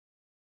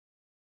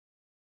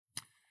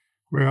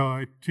Well,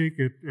 I take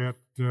it at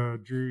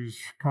Drew's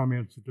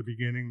comments at the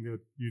beginning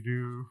that you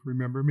do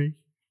remember me.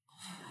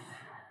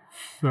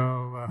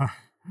 So,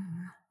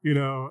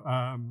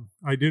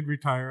 I did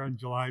retire on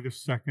July the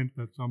 2nd.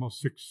 That's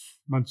almost 6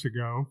 months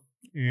ago.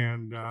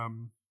 And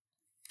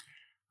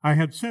I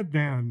had said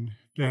then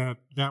that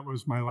that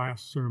was my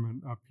last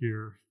sermon up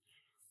here.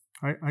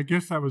 I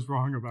guess I was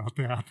wrong about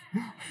that.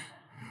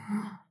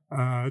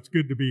 It's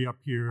good to be up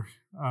here.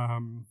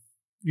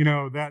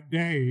 That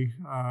day,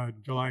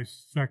 July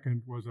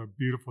 2nd, was a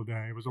beautiful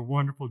day. It was a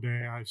wonderful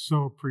day. I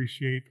so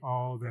appreciate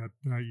all that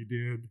you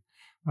did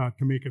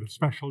to make it a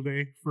special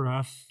day for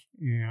us.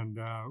 And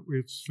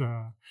it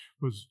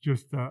was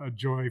just a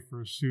joy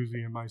for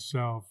Susie and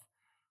myself.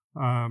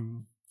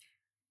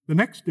 The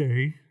next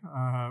day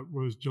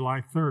was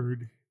July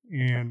 3rd,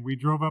 and we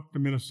drove up to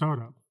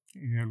Minnesota,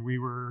 and we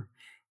were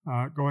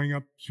going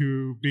up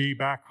to be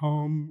back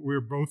home.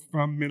 We're both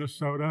from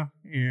Minnesota,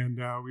 and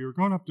we were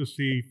going up to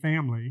see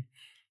family.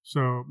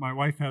 So my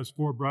wife has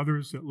 4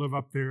 brothers that live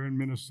up there in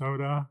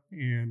Minnesota,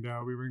 and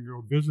we were going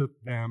to go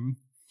visit them.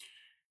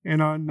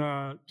 And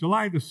on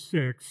July the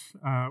 6th,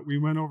 we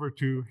went over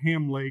to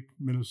Ham Lake,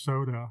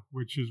 Minnesota,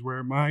 which is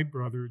where my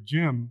brother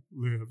Jim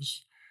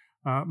lives.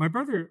 My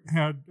brother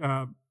had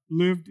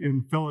lived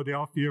in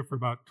Philadelphia for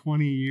about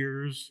 20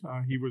 years.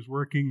 He was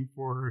working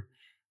for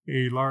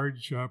a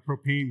large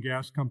propane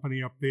gas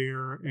company up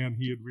there, and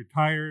he had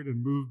retired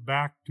and moved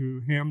back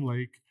to Ham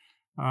Lake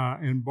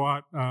and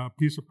bought a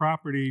piece of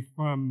property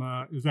from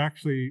is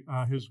actually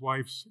his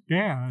wife's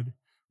dad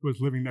was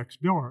living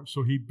next door.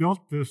 So he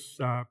built this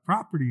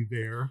property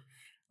there,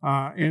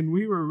 and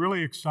we were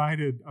really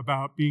excited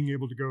about being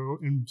able to go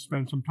and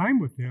spend some time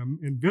with him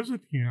and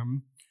visit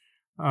him.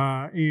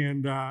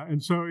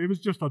 And so it was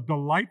just a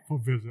delightful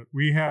visit.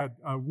 We had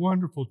a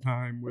wonderful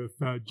time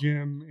with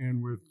Jim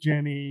and with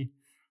Jenny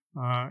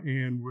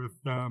and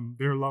with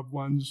their loved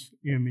ones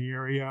in the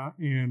area.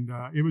 And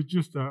it was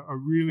just a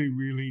really,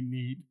 really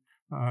neat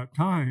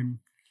time.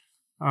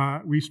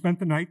 We spent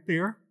the night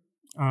there,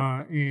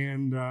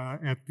 and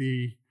at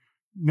the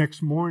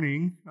next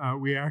morning,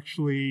 we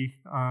actually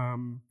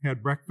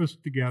had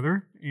breakfast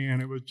together,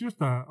 and it was just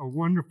a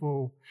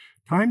wonderful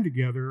time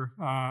together.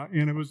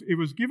 And it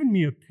was giving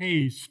me a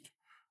taste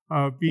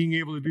of being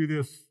able to do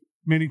this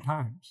many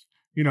times.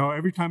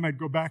 Every time I'd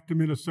go back to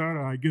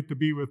Minnesota, I get to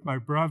be with my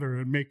brother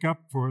and make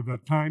up for the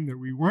time that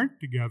we weren't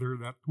together,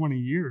 that 20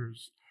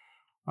 years.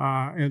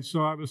 And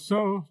so I was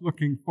so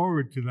looking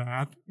forward to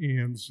that.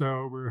 And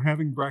so we're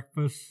having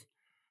breakfast,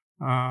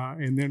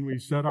 and then we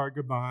said our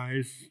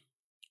goodbyes.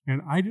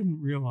 And I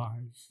didn't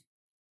realize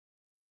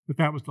that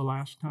that was the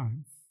last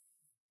time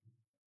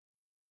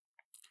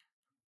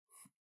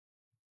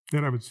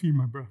that I would see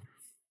my brother.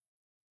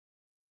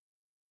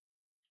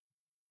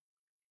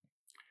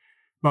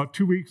 About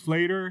 2 weeks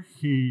later,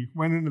 he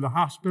went into the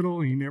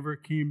hospital. He never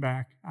came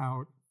back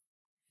out.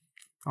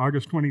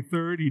 August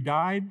 23rd, he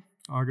died.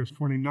 August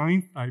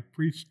 29th, I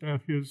preached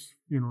at his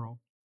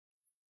funeral.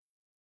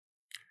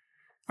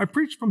 I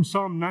preached from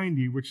Psalm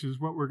 90, which is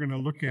what we're going to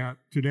look at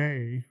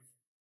today.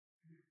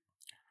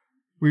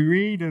 We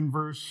read in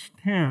verse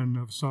 10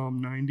 of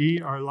Psalm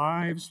 90, our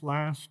lives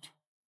last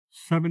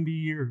 70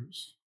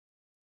 years.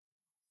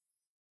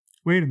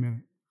 Wait a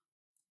minute.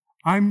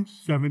 I'm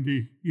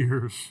 70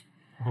 years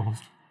old.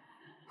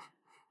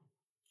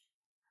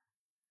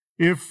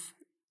 If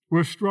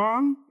we're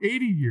strong,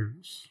 80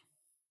 years.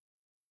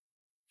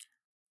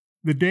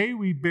 The day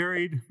we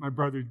buried my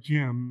brother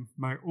Jim,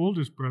 my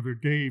oldest brother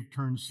Dave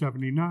turned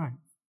 79.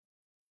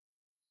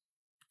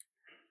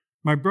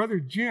 My brother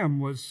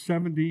Jim was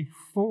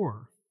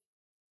 74.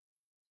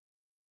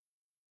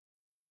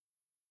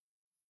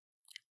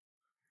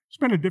 It's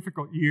been a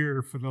difficult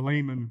year for the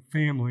Lehman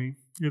family.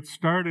 It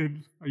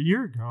started a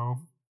year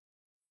ago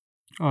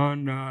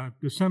on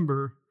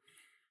December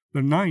the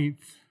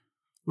 9th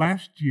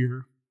last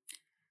year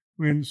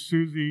when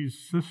Susie's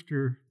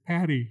sister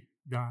Patty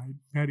died,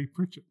 Patty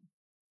Pritchett,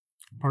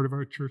 part of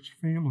our church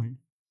family.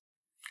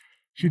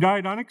 She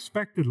died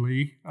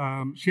unexpectedly.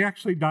 She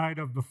actually died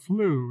of the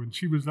flu, and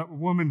she was that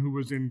woman who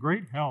was in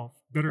great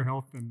health, better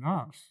health than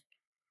us.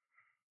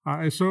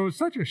 So it was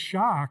such a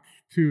shock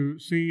to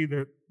see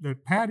that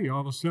Patty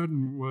all of a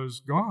sudden was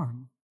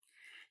gone.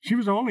 She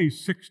was only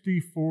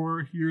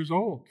 64 years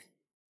old.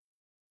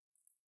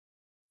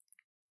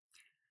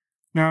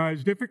 Now,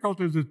 as difficult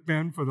as it's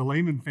been for the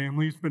Lehman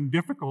family, it's been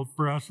difficult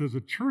for us as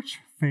a church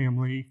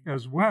family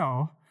as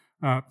well.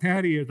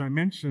 Patty, as I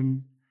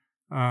mentioned,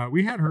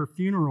 we had her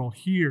funeral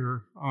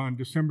here on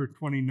December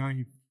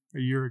 29th a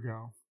year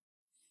ago.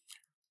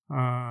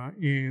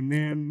 And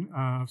then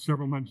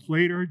several months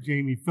later,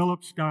 Jamie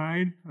Phillips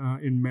died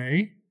in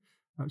May.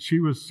 She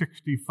was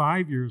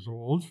 65 years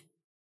old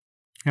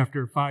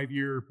after a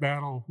 5-year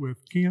battle with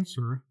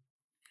cancer.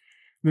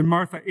 Then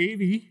Martha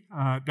Avey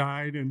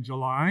died in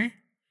July.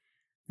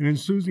 And then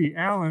Susie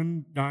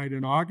Allen died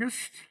in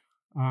August.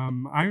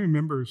 I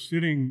remember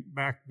sitting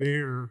back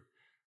there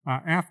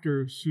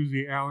after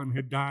Susie Allen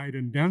had died,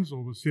 and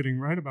Denzel was sitting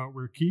right about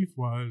where Keith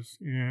was,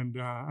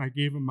 and I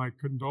gave him my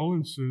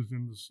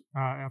condolences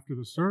after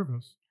the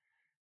service.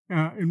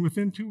 And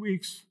within 2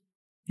 weeks,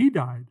 he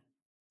died.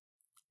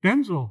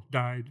 Denzel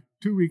died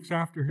 2 weeks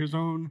after his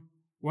own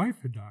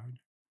wife had died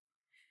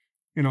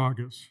in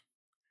August.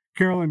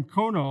 Carolyn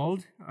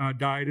Conald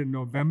died in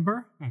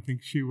November. I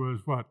think she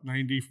was,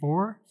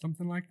 94,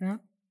 something like that.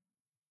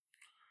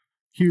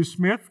 Hugh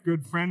Smith,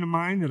 good friend of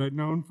mine that I'd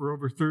known for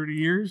over 30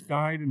 years,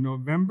 died in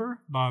November.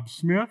 Bob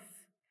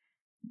Smith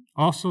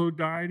also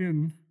died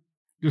in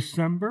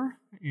December.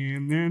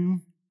 And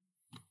then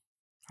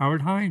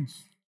Howard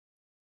Hines,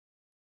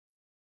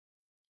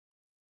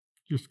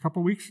 just a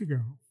couple weeks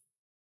ago.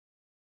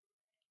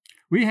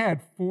 We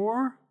had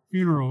 4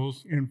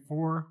 funerals in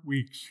 4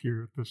 weeks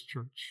here at this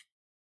church,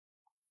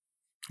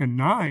 and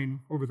 9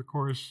 over the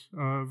course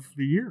of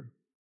the year.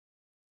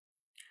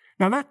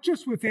 Now, that's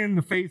just within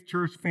the Faith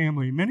Church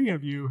family. Many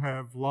of you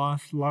have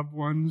lost loved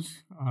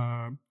ones,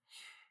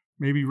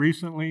 maybe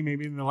recently,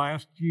 maybe in the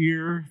last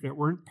year, that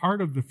weren't part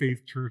of the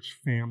Faith Church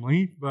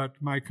family, but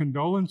my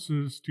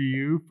condolences to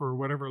you for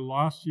whatever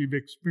loss you've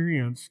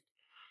experienced.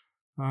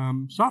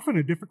 It's often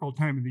a difficult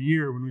time of the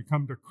year when we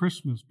come to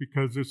Christmas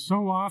because it's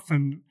so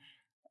often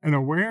an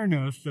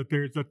awareness that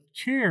there's a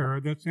chair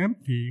that's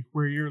empty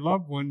where your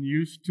loved one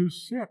used to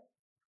sit,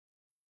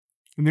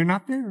 and they're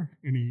not there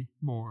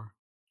anymore.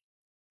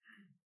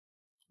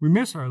 We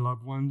miss our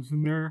loved ones,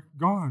 and they're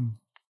gone.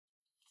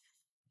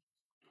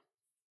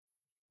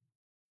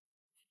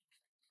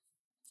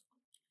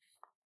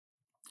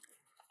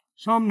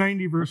 Psalm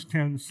 90, verse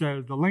 10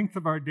 says, "The length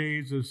of our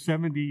days is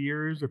 70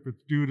 years. If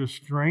it's due to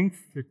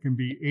strength, it can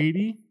be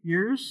 80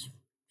 years.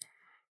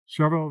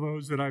 Several of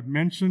those that I've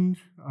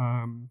mentioned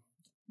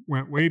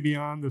went way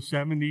beyond the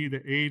 70,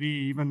 the 80,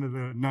 even to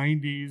the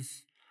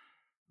 90s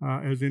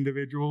as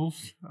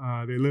individuals.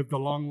 They lived a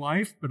long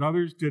life, but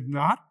others did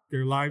not.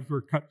 Their lives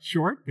were cut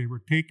short. They were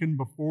taken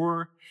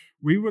before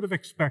we would have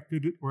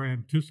expected it or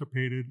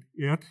anticipated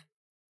it.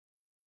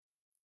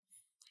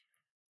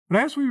 But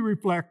as we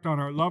reflect on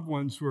our loved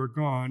ones who are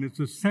gone, it's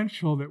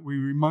essential that we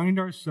remind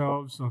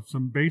ourselves of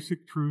some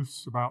basic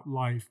truths about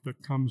life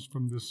that comes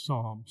from this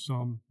psalm,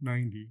 Psalm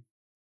 90.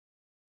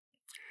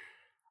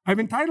 I've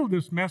entitled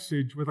this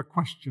message with a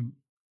question.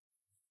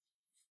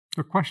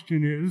 The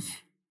question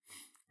is,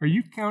 are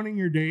you counting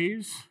your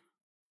days,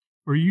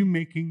 or are you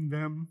making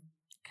them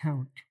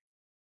count?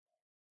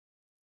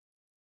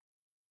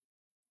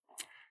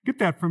 Get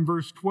that from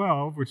verse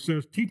 12, which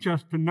says, "Teach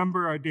us to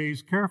number our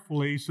days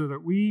carefully so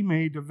that we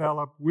may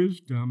develop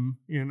wisdom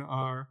in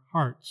our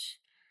hearts."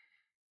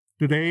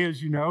 Today,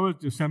 as you know, is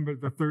December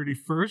the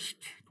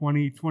 31st,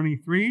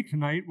 2023.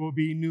 Tonight will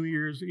be New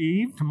Year's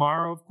Eve.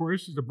 Tomorrow, of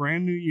course, is a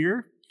brand new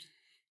year,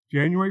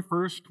 January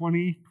 1st,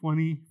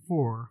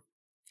 2024.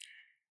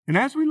 And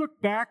as we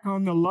look back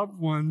on the loved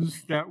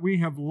ones that we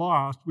have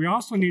lost, we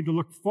also need to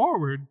look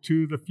forward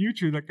to the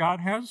future that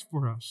God has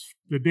for us,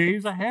 the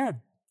days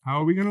ahead.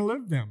 How are we going to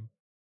live them?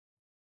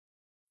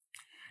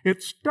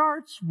 It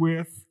starts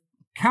with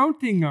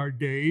counting our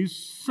days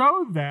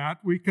so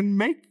that we can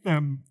make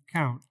them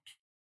count.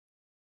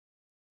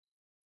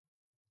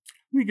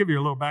 Let me give you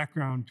a little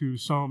background to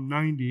Psalm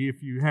 90.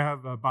 If you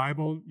have a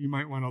Bible, you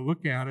might want to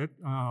look at it.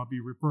 I'll be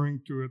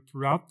referring to it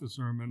throughout the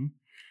sermon.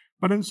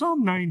 But in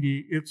Psalm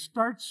 90, it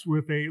starts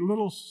with a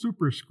little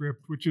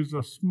superscript, which is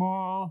a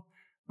small,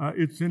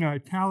 it's in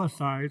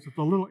italicized, it's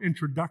a little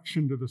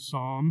introduction to the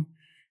psalm.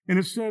 And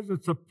it says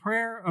it's a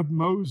prayer of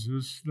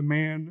Moses, the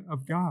man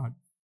of God.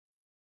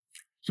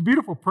 It's a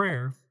beautiful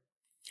prayer.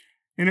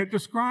 And it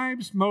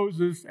describes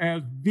Moses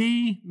as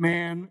the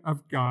man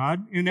of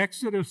God. In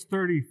Exodus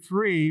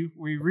 33,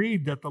 we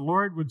read that the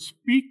Lord would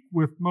speak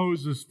with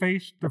Moses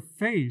face to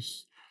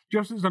face,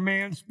 just as a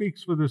man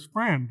speaks with his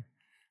friend.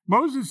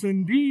 Moses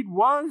indeed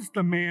was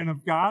the man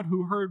of God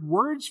who heard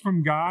words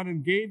from God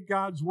and gave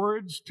God's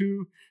words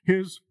to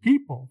his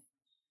people.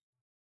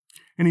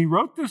 And he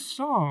wrote this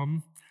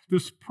psalm,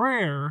 this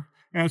prayer,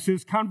 as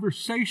his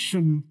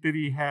conversation that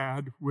he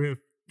had with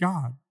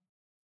God.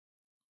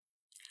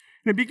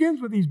 And it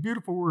begins with these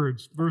beautiful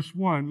words. Verse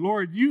 1,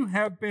 "Lord, you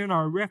have been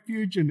our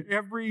refuge in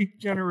every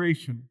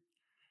generation."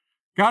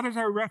 God is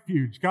our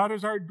refuge. God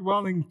is our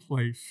dwelling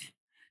place.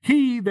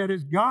 He that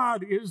is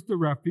God is the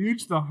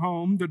refuge, the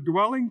home, the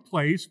dwelling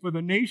place for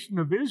the nation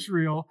of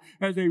Israel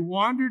as they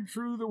wandered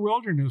through the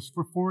wilderness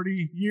for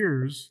 40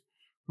 years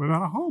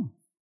without a home.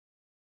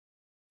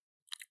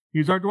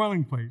 He's our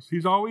dwelling place.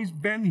 He's always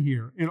been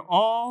here. In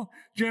all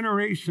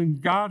generations,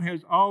 God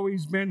has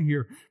always been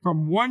here.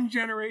 From one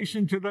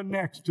generation to the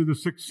next, to the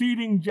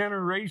succeeding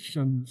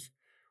generations,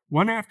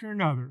 one after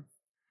another,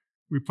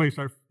 we place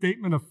our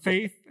statement of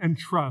faith and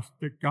trust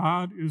that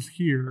God is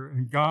here,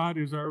 and God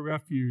is our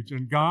refuge,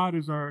 and God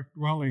is our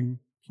dwelling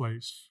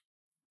place.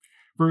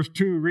 Verse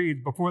 2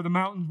 reads, "Before the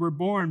mountains were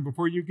born,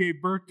 before you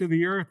gave birth to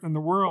the earth and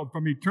the world,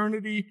 from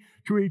eternity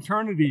to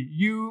eternity,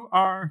 you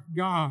are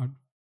God."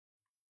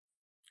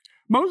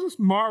 Moses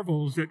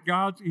marvels at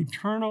God's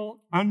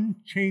eternal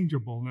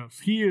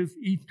unchangeableness. He is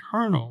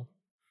eternal.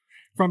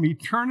 From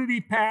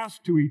eternity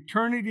past to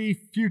eternity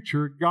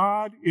future,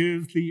 God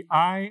is the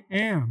I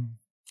am.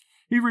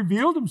 He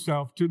revealed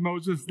himself to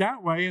Moses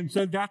that way and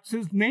said, that's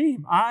his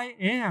name. I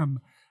am.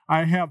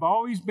 I have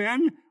always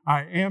been.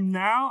 I am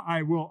now.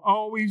 I will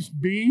always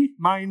be.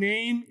 My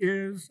name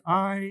is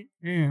I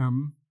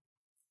am.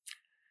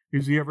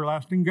 He's the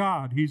everlasting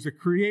God. He's the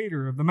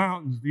creator of the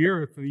mountains, the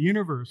earth, the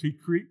universe. He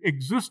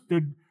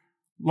existed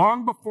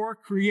long before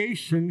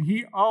creation.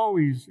 He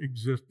always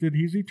existed.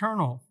 He's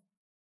eternal.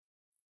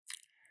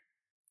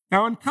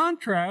 Now, in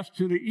contrast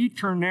to the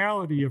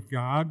eternality of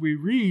God, we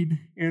read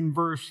in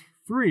verse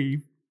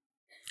 3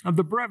 of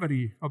the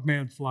brevity of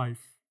man's life.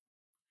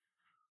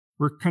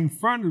 We're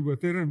confronted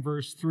with it in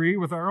verse 3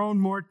 with our own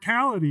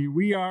mortality.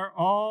 We are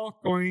all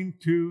going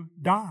to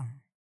die.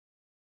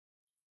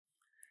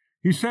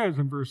 He says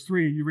in verse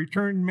 3, you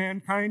return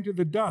mankind to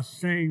the dust,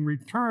 saying,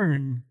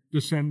 return,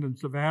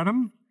 descendants of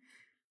Adam,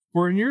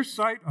 for in your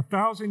sight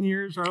 1,000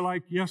 years are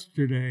like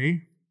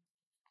yesterday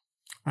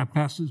that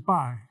passes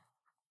by,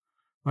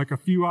 like a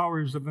few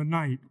hours of the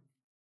night.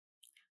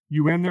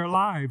 You end their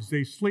lives,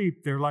 they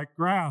sleep, they're like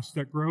grass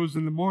that grows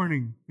in the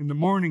morning. In the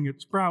morning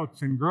it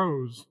sprouts and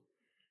grows,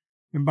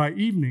 and by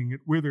evening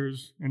it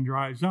withers and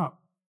dries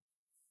up.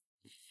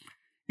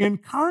 In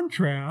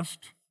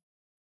contrast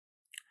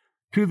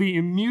to the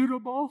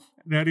immutable,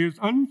 that is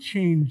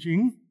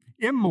unchanging,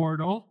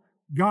 immortal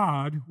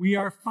God, we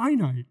are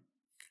finite.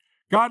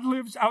 God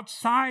lives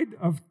outside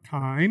of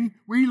time.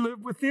 We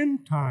live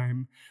within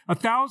time.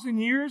 1,000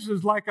 years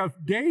is like a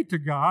day to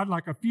God,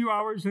 like a few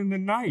hours in the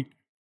night.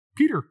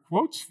 Peter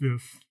quotes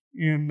this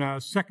in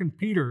 2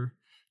 Peter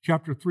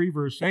chapter 3,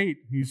 verse 8.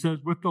 He says,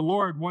 with the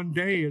Lord, one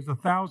day is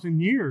 1,000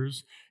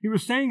 years. He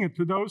was saying it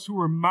to those who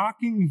were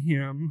mocking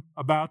him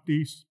about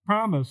the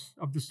promise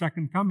of the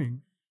second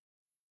coming.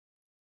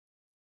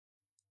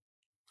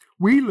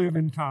 We live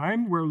in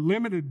time. We're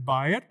limited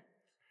by it.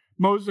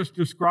 Moses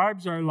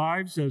describes our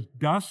lives as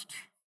dust.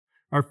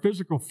 Our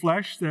physical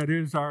flesh, that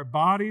is, our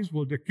bodies,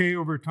 will decay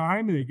over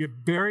time, and they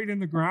get buried in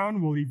the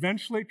ground, will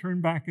eventually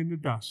turn back into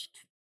dust.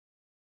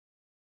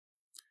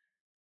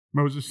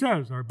 Moses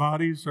says our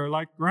bodies are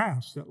like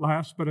grass that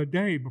lasts but a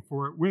day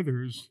before it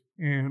withers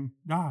and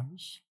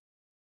dies.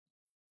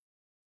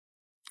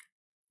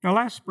 Now,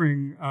 last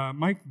spring,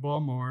 Mike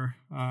Bulmore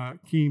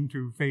came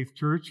to Faith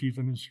Church. He's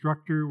an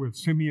instructor with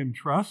Simeon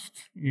Trust,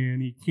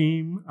 and he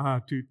came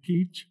to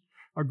teach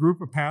a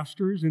group of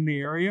pastors in the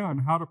area on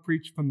how to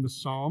preach from the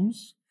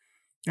Psalms.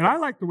 And I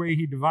like the way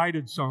he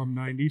divided Psalm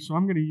 90, so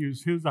I'm going to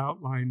use his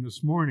outline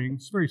this morning.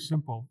 It's very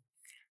simple.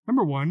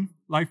 Number 1,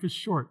 life is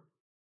short,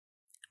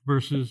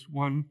 verses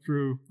 1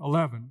 through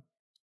 11.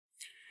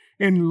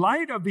 In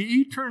light of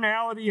the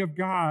eternality of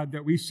God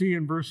that we see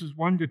in verses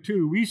 1 to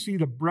 2, we see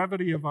the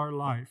brevity of our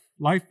life.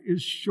 Life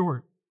is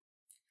short.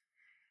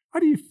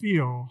 How do you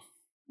feel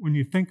when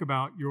you think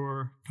about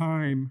your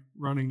time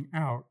running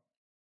out?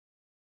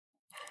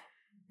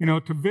 You know,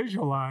 to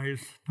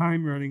visualize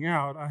time running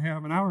out, I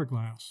have an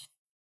hourglass.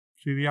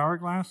 See the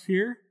hourglass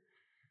here?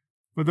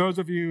 For those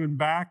of you in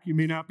back, you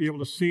may not be able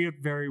to see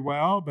it very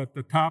well, but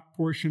the top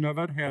portion of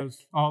it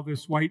has all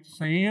this white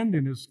sand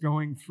and is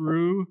going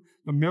through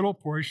the middle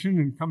portion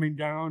and coming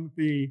down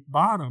the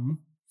bottom.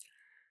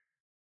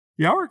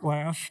 The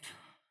hourglass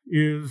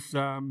goes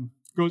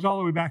all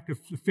the way back to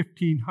the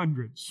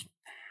 1500s.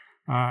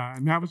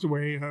 And that was a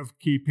way of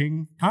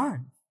keeping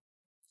time.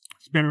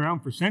 It's been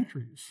around for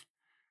centuries.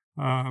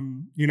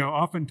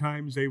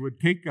 Oftentimes they would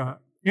take an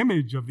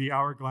image of the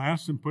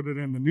hourglass and put it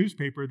in the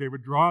newspaper. They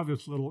would draw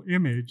this little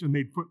image and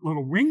they'd put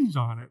little rings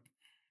on it.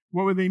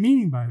 What were they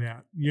meaning by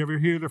that? You ever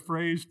hear the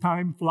phrase,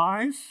 time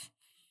flies?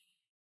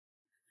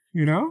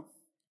 You know?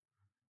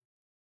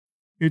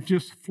 It's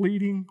just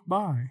fleeting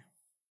by.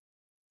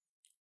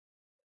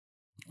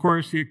 Of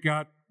course, it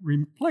got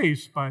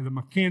replaced by the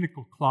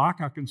mechanical clock.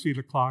 I can see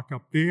the clock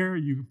up there.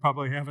 You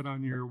probably have it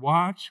on your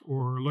watch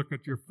or look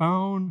at your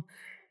phone.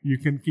 You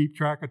can keep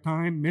track of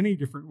time many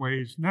different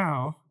ways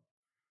now.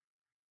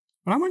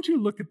 But I want you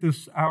to look at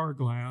this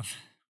hourglass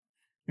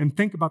and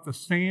think about the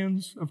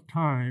sands of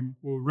time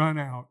will run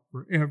out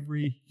for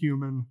every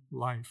human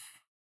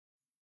life.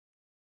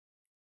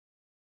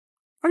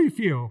 How do you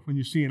feel when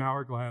you see an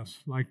hourglass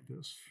like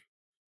this?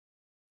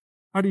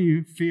 How do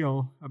you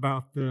feel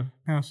about the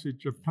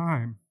passage of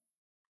time?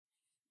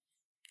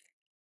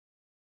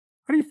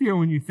 How do you feel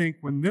when you think,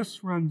 when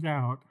this runs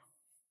out,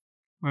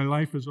 my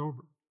life is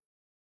over?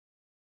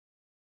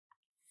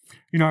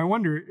 You know, I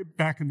wonder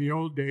back in the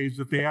old days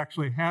if they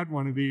actually had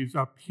one of these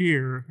up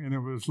here, and it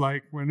was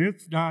like, when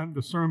it's done,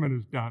 the sermon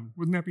is done.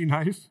 Wouldn't that be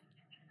nice?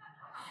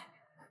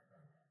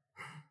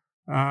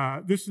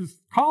 This is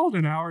called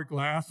an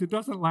hourglass. It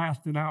doesn't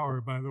last an hour,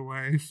 by the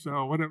way,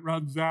 so when it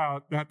runs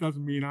out, that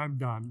doesn't mean I'm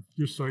done,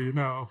 just so you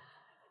know.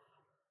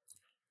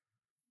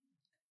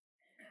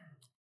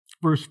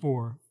 Verse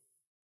 4.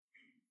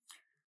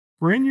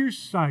 For in your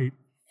sight,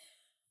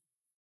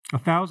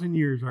 1,000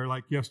 years are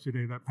like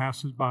yesterday that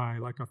passes by,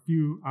 like a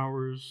few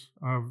hours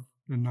of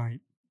the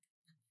night.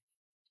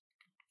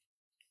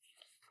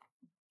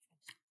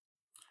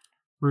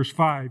 Verse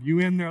 5, you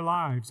end their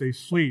lives, they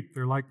sleep.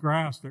 They're like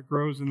grass that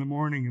grows in the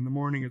morning. In the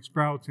morning it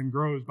sprouts and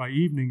grows. By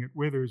evening it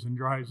withers and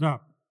dries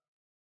up.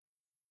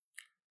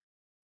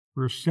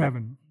 Verse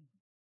 7,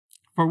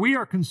 for we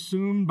are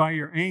consumed by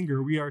your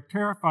anger. We are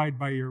terrified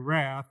by your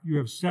wrath. You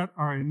have set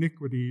our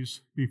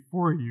iniquities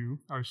before you,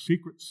 our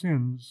secret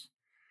sins,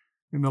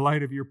 in the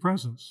light of your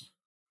presence.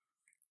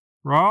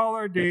 For all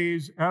our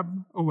days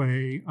ebb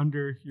away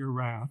under your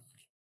wrath.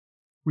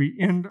 We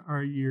end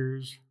our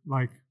years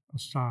like a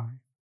sigh.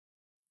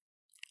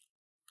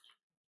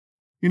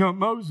 You know,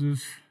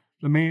 Moses,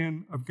 the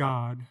man of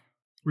God,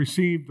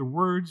 received the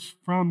words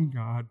from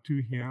God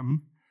to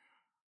him.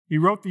 He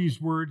wrote these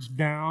words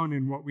down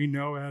in what we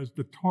know as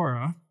the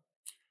Torah,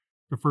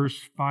 the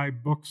first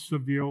 5 books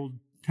of the Old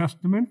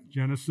Testament,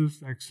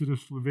 Genesis,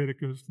 Exodus,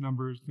 Leviticus,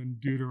 Numbers,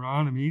 and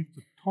Deuteronomy,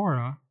 the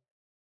Torah.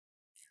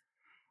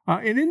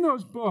 And in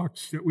those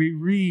books that we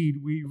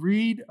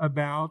read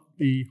about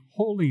the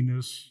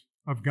holiness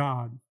of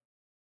God.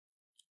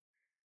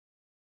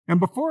 And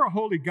before a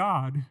holy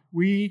God,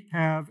 we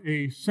have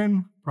a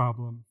sin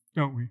problem,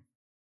 don't we?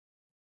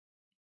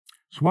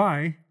 That's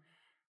why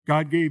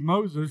God gave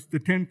Moses the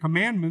 10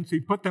 Commandments. He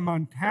put them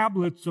on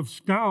tablets of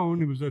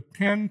stone. It was a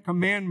 10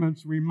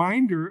 Commandments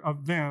reminder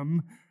of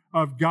them,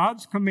 of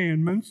God's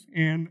commandments,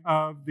 and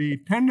of the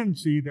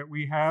tendency that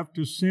we have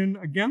to sin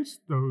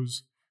against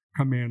those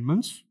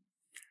commandments.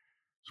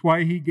 That's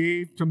why he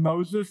gave to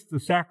Moses the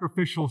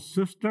sacrificial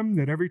system,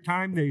 that every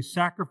time they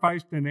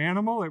sacrificed an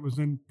animal, it was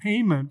in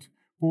payment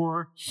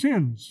for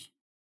sins.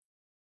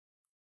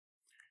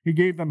 He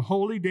gave them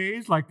holy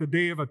days like the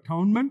Day of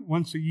Atonement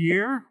once a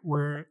year,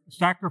 where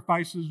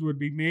sacrifices would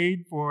be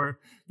made for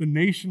the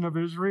nation of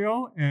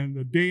Israel, and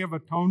the Day of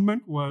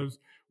Atonement was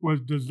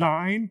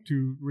designed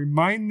to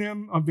remind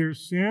them of their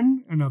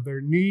sin and of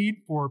their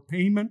need for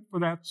payment for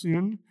that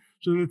sin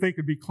so that they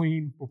could be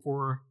clean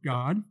before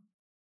God.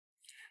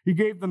 He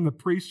gave them the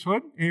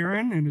priesthood,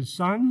 Aaron and his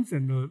sons,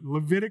 and the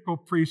Levitical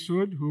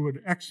priesthood who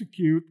would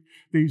execute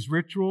these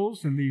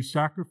rituals and these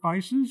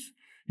sacrifices.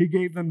 He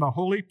gave them the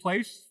holy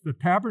place, the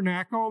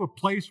tabernacle, the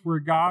place where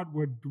God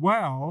would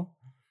dwell,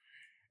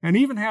 and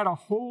even had a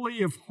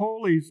holy of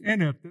holies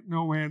in it that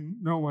no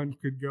one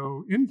could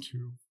go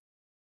into.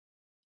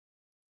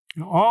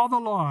 And all the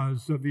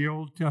laws of the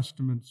Old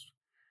Testament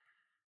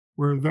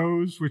were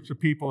those which the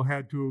people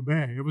had to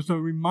obey. It was a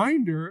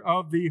reminder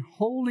of the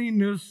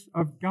holiness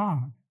of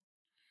God.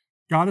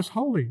 God is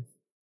holy.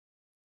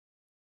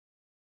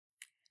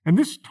 And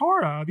this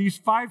Torah, these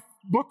 5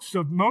 books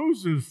of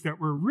Moses that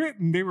were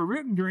written, they were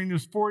written during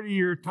this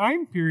 40-year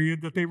time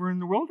period that they were in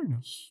the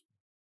wilderness.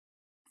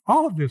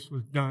 All of this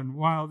was done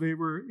while they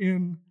were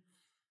in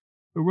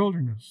the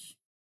wilderness.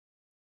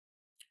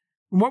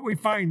 And what we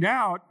find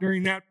out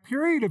during that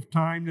period of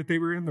time that they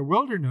were in the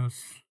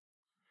wilderness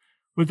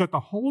was that the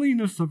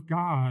holiness of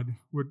God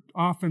would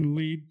often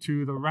lead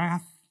to the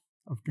wrath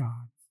of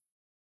God.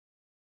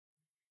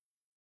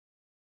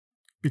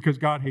 Because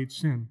God hates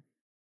sin.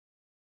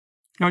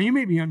 Now, you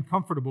may be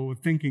uncomfortable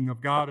with thinking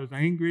of God as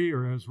angry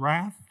or as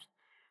wrath.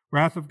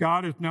 Wrath of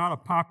God is not a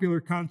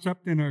popular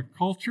concept in our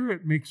culture.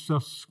 It makes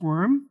us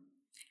squirm.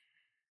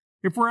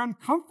 If we're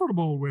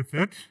uncomfortable with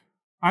it,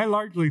 I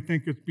largely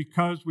think it's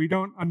because we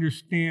don't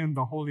understand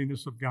the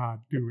holiness of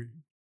God, do we?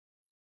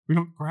 We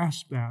don't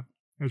grasp that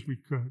as we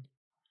could.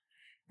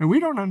 And we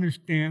don't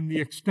understand the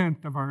extent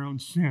of our own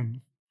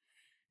sin.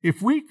 If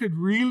we could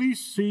really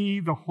see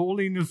the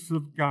holiness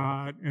of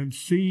God and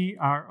see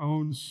our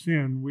own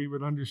sin, we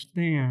would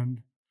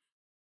understand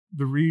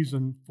the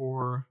reason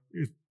for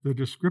the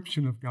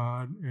description of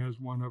God as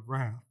one of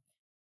wrath.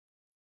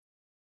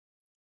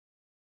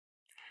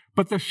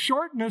 But the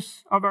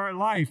shortness of our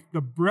life,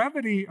 the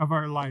brevity of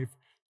our life,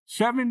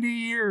 70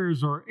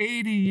 years or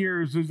 80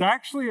 years, is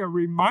actually a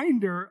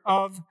reminder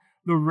of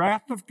the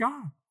wrath of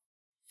God.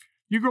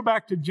 You go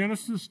back to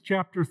Genesis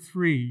chapter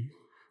 3.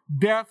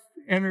 Death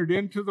entered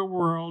into the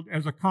world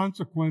as a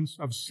consequence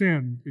of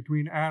sin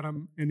between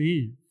Adam and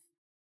Eve.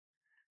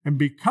 And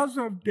because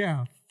of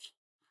death,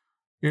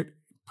 it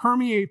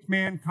permeates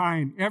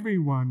mankind.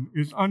 Everyone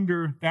is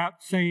under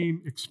that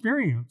same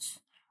experience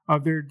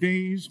of their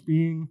days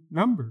being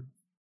numbered.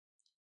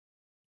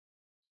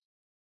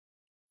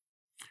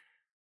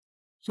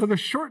 So the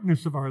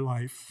shortness of our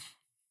life,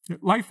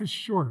 that life is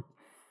short,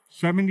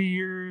 70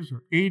 years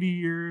or 80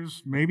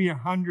 years, maybe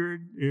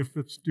 100 if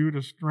it's due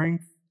to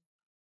strength.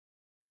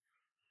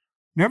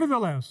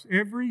 Nevertheless,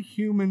 every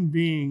human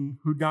being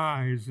who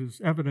dies is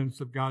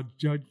evidence of God's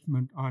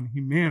judgment on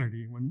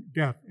humanity when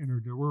death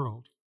entered the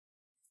world.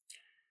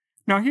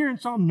 Now here in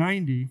Psalm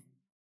 90,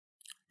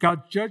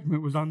 God's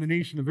judgment was on the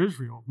nation of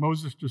Israel.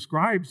 Moses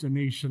describes the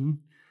nation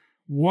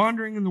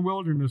wandering in the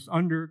wilderness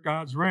under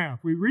God's wrath.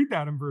 We read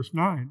that in verse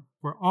 9.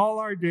 For all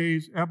our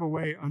days ebb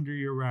away under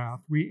your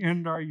wrath. We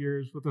end our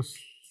years with a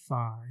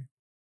sigh.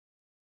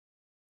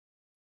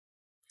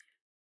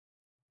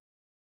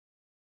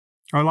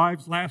 Our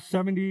lives last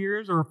 70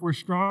 years, or if we're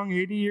strong,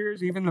 80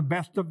 years. Even the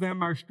best of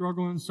them are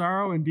struggle and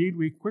sorrow. Indeed,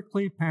 we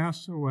quickly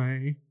pass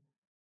away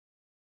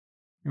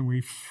and we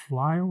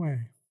fly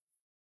away.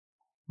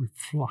 we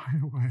fly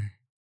away.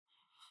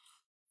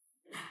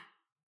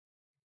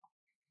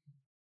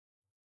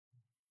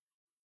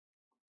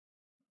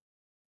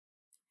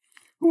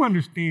 Who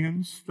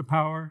understands the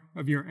power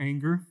of your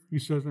anger? He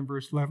says in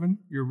verse 11,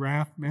 your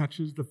wrath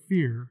matches the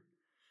fear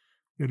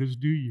that is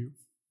due you.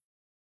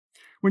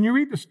 When you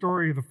read the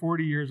story of the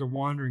 40 years of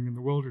wandering in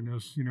the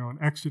wilderness, in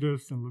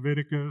Exodus and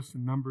Leviticus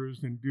and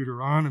Numbers and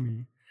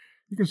Deuteronomy,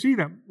 you can see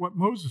that what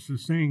Moses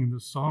is saying in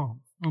this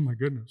psalm. Oh my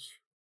goodness.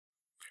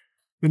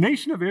 The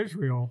nation of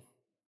Israel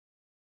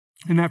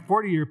in that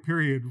 40-year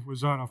period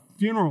was on a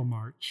funeral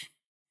march.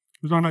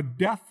 It was on a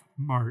death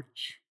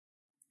march.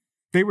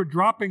 They were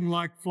dropping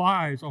like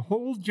flies. A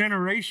whole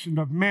generation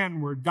of men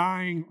were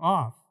dying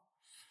off.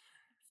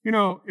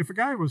 If a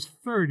guy was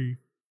 30,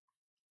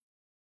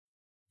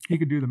 he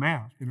could do the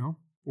math,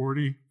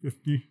 40,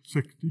 50,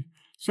 60,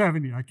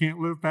 70. I can't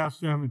live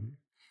past 70.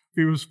 If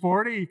he was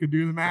 40, he could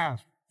do the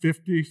math.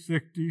 50,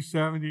 60,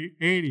 70,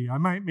 80. I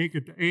might make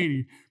it to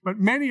 80. But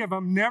many of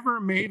them never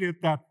made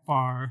it that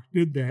far,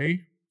 did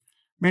they?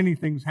 Many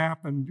things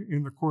happened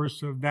in the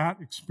course of that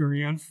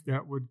experience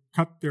that would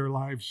cut their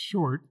lives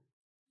short.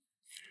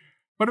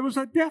 But it was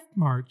a death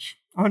march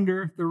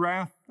under the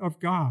wrath of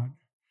God.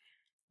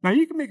 Now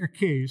you can make a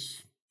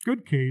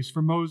good case,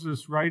 for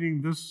Moses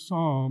writing this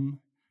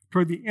psalm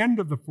toward the end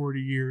of the 40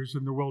 years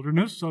in the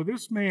wilderness. So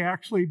this may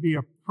actually be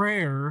a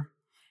prayer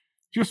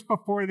just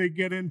before they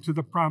get into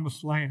the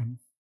promised land.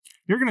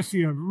 You're going to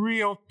see a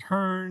real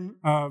turn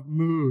of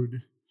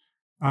mood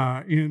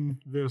in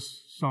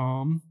this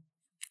psalm,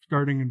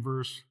 starting in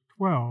verse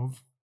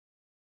 12.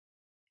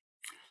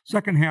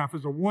 Second half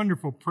is a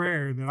wonderful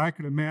prayer that I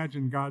could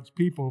imagine God's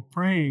people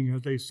praying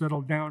as they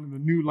settle down in the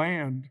new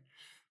land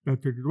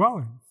that they're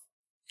dwelling.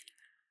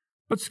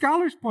 But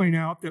scholars point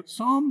out that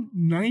Psalm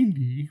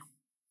 90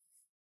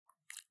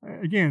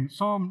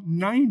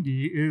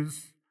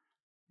 is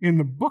in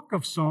the book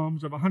of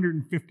Psalms of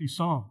 150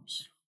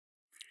 Psalms.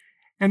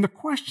 And the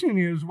question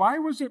is, why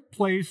was it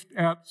placed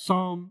at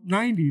Psalm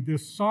 90,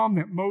 this psalm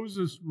that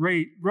Moses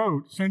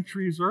wrote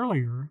centuries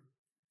earlier?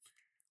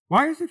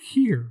 Why is it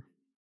here?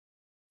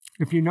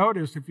 If you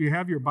notice, if you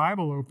have your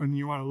Bible open and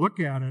you want to look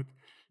at it,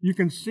 you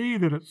can see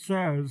that it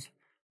says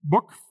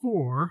Book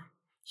 4,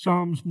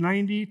 Psalms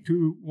 90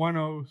 to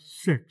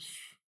 106.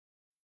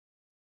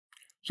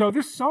 So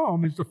this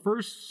psalm is the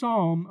first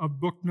psalm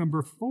of book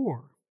number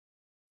 4.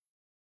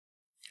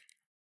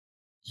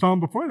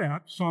 Psalm before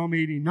that, Psalm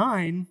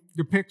 89,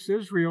 depicts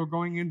Israel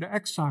going into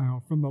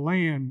exile from the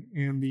land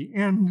and the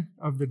end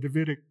of the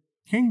Davidic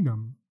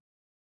kingdom.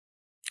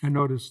 I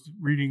noticed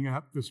reading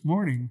that this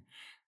morning,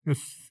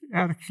 this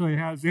actually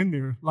has in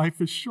there, life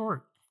is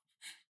short.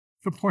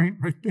 The point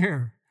right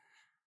there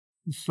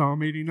is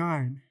Psalm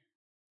 89.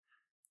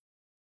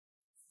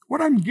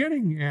 What I'm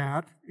getting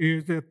at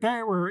is that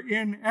they were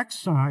in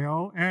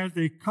exile as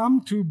they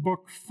come to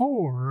book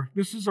 4.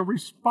 This is a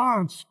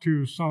response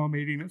to Psalm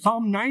 89.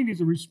 Psalm 90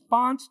 is a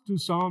response to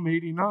Psalm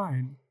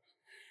 89.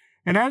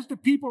 And as the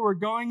people were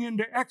going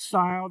into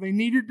exile, they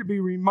needed to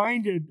be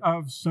reminded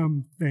of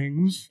some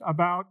things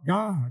about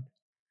God.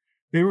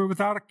 They were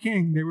without a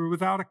king. They were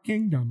without a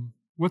kingdom.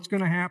 What's going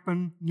to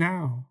happen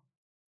now?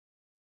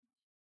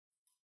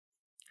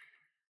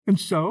 And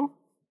so,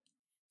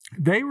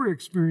 they were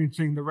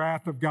experiencing the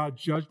wrath of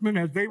God's judgment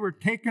as they were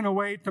taken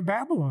away to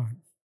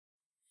Babylon.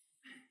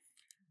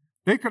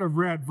 They could have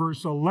read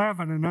verse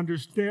 11 and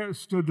understood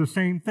the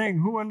same thing.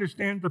 Who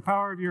understands the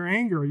power of your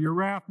anger? Your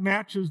wrath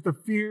matches the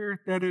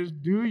fear that is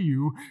due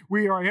you.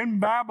 We are in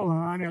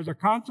Babylon as a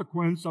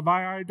consequence of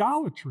our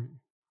idolatry.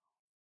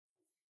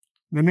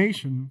 The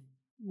nation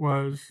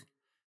was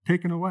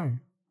taken away.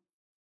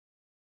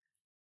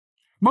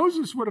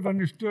 Moses would have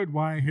understood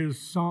why his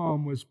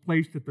psalm was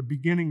placed at the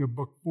beginning of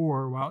book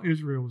 4 while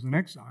Israel was in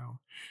exile.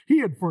 He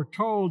had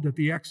foretold that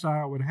the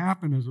exile would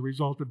happen as a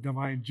result of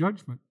divine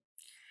judgment.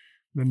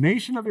 The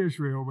nation of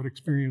Israel would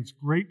experience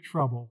great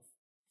trouble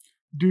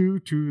due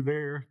to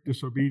their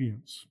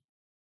disobedience.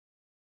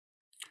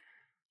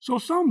 So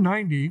Psalm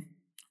 90,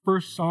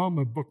 first psalm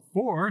of book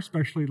 4,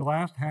 especially the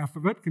last half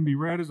of it, can be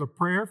read as a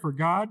prayer for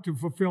God to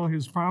fulfill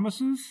his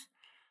promises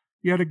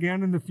yet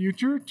again in the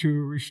future,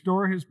 to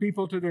restore his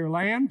people to their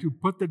land, to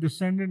put the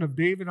descendant of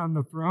David on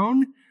the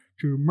throne,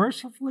 to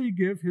mercifully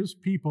give his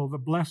people the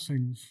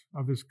blessings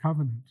of his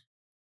covenant.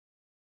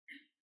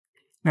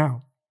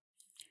 Now,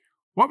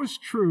 what was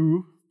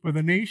true for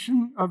the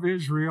nation of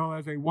Israel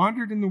as they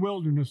wandered in the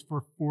wilderness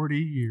for 40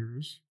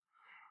 years?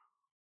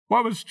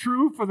 What was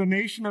true for the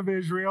nation of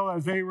Israel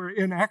as they were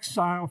in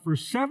exile for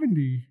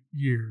 70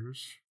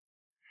 years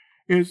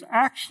is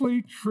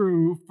actually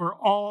true for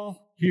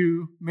all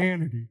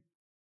humanity.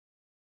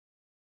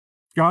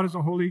 God is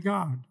a holy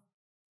God.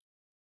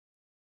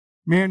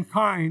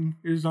 Mankind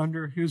is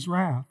under his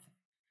wrath.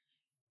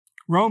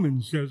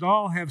 Romans says,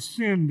 all have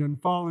sinned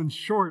and fallen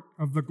short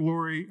of the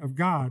glory of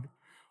God.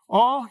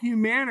 All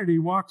humanity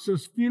walks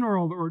this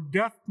funeral or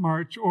death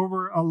march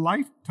over a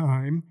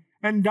lifetime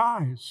and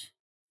dies.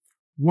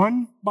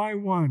 One by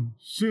one,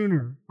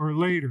 sooner or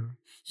later,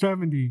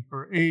 70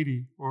 or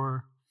 80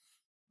 or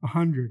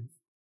 100.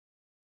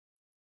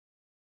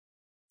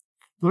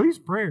 So these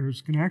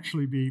prayers can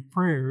actually be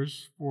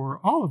prayers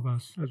for all of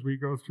us as we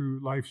go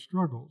through life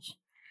struggles.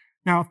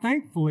 Now,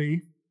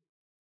 thankfully,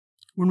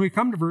 when we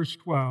come to verse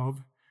 12,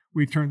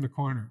 we turn the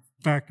corner.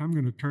 In fact, I'm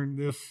going to turn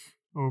this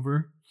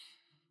over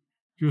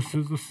just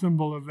as a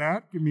symbol of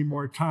that. Give me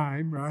more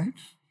time, right?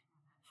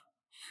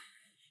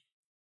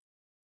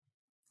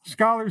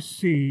 Scholars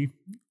see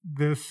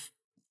this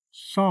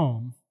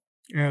psalm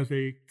as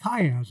a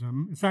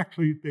chiasm.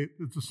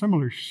 It's a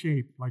similar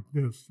shape like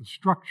this. The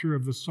structure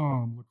of the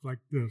psalm looks like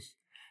this.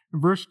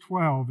 And verse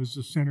 12 is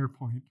the center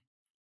point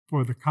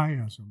for the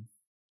chiasm.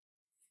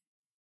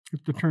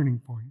 It's the turning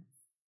point.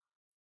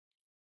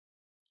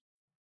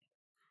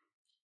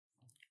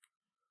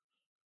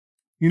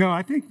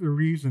 I think the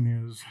reason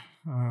is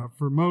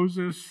for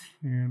Moses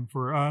and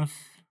for us,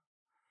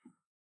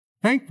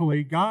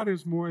 thankfully, God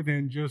is more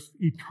than just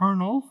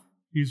eternal.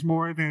 He's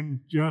more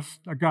than just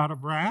a God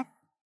of wrath.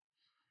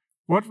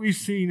 What we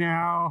see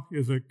now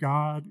is that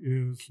God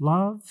is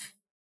love.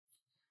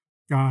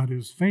 God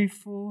is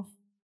faithful.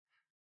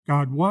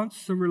 God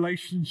wants a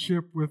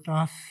relationship with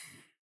us.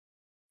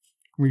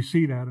 We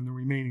see that in the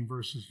remaining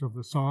verses of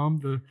the psalm.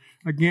 The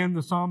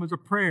psalm is a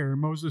prayer.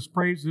 Moses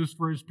prays this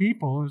for his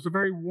people. It's a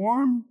very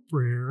warm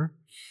prayer,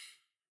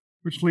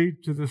 which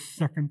leads to the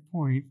second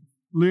point.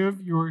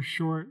 Live your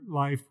short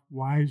life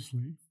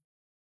wisely.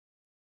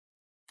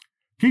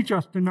 Teach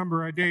us to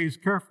number our days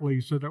carefully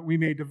so that we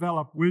may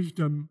develop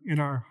wisdom in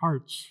our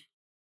hearts.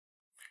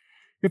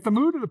 If the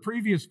mood of the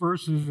previous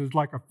verses is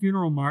like a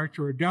funeral march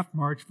or a death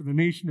march for the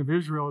nation of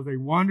Israel as they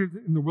wandered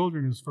in the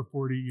wilderness for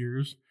 40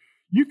 years,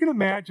 you can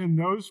imagine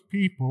those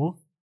people,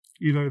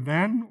 either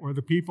then or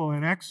the people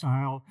in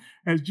exile,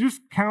 as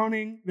just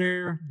counting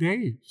their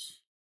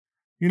days.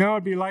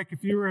 It'd be like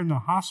if you were in the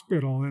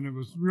hospital and it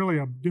was really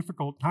a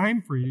difficult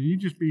time for you,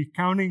 you'd just be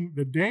counting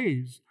the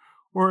days.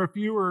 Or if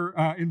you were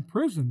in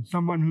prison,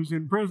 someone who's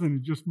in prison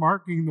is just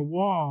marking the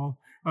wall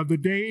of the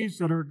days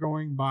that are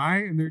going by,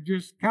 and they're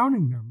just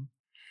counting them.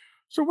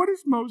 So what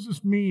does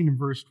Moses mean in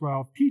verse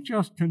 12? Teach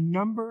us to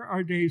number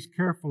our days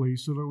carefully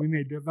so that we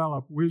may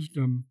develop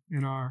wisdom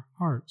in our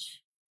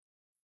hearts.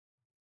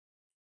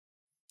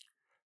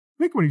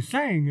 I think what he's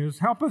saying is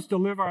help us to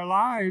live our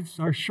lives,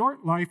 our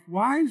short life,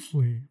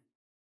 wisely.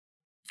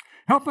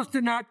 Help us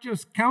to not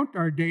just count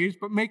our days,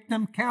 but make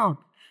them count.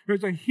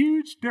 There's a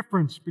huge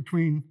difference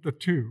between the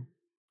two.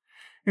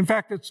 In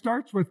fact, it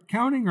starts with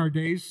counting our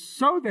days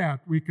so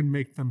that we can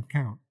make them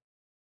count.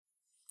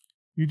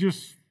 You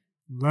just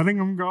letting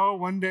them go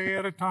one day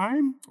at a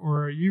time,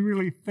 or are you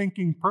really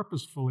thinking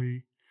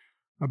purposefully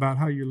about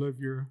how you live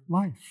your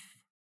life?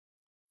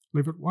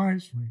 Live it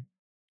wisely.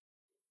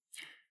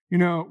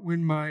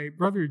 When my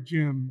brother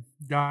Jim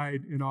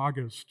died in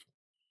August,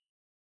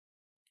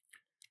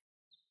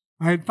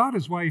 I had thought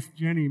his wife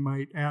Jenny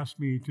might ask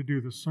me to do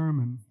the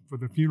sermon for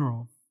the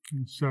funeral,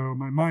 and so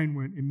my mind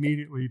went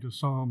immediately to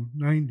Psalm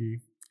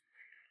 90.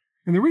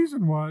 And the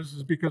reason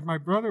is because my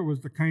brother was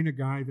the kind of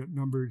guy that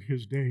numbered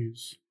his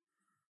days.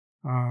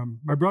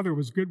 My brother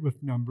was good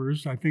with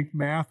numbers. I think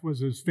math was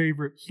his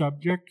favorite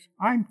subject.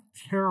 I'm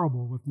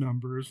terrible with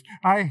numbers.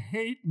 I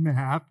hate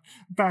math.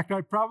 In fact,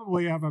 I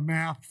probably have a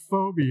math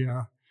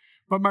phobia.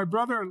 But my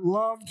brother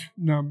loved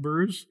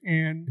numbers,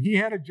 and he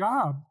had a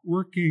job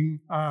working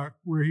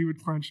where he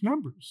would crunch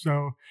numbers.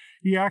 So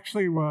he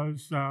actually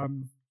was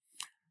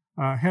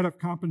head of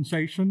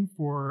compensation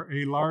for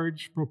a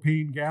large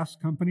propane gas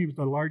company. It was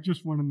the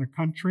largest one in the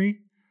country.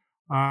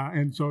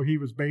 And so he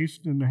was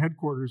based in the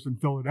headquarters in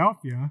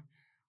Philadelphia.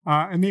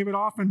 And they would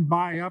often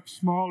buy up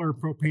smaller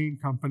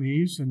propane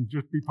companies and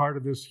just be part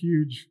of this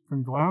huge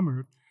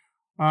conglomerate.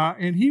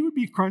 And he would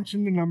be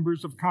crunching the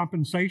numbers of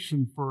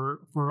compensation for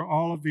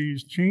all of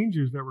these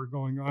changes that were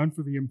going on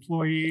for the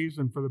employees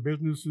and for the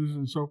businesses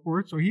and so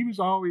forth. So he was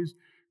always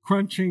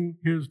crunching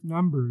his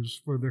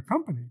numbers for the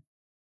company.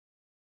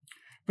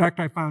 In fact,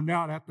 I found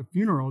out at the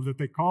funeral that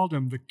they called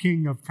him the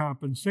king of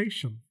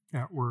compensation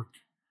at work.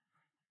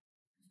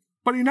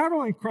 But he not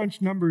only crunched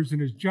numbers in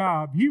his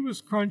job, he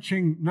was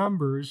crunching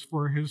numbers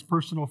for his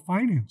personal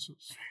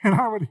finances. And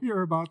I would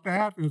hear about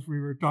that as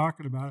we were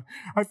talking about it.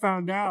 I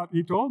found out,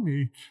 he told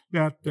me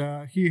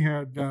that he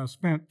had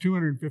spent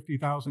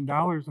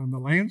 $250,000 on the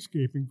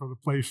landscaping for the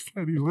place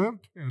that he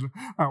lived in.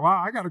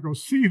 Wow, I got to go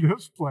see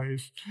this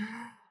place.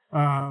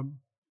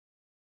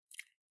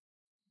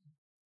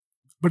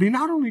 But he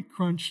not only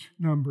crunched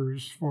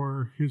numbers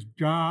for his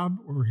job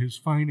or his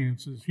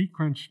finances, he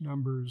crunched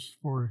numbers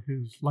for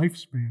his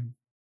lifespan.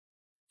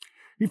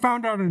 He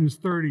found out in his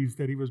 30s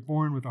that he was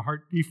born with a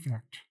heart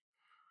defect.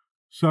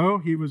 So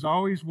he was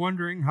always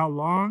wondering how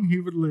long he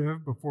would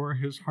live before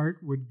his heart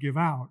would give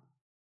out.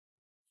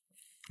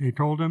 They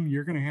told him,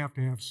 you're going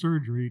to have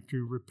surgery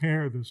to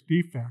repair this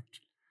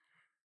defect.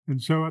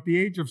 And so at the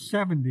age of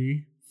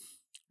 70,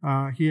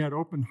 he had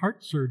open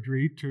heart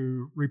surgery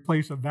to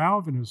replace a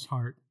valve in his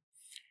heart.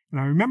 And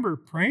I remember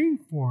praying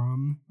for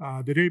him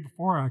the day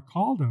before I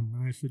called him.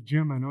 And I said,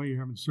 Jim, I know you're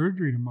having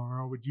surgery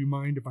tomorrow. Would you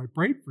mind if I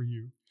prayed for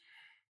you?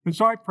 And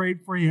so I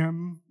prayed for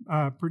him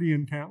pretty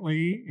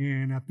intently.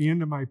 And at the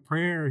end of my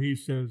prayer, he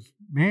says,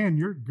 man,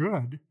 you're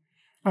good.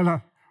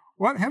 And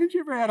what? Haven't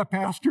you ever had a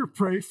pastor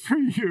pray for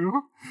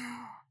you?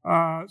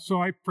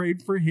 So I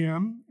prayed for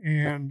him,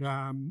 and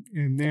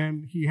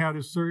then he had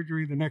his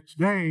surgery the next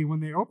day. When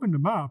they opened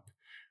him up,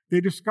 they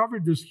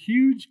discovered this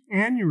huge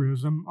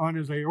aneurysm on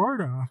his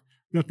aorta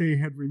that they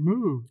had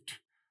removed.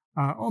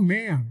 Oh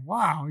man,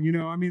 wow.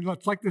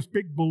 It's like this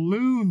big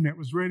balloon that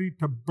was ready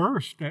to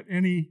burst at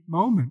any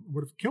moment. It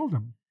would have killed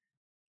him.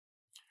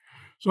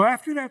 So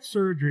after that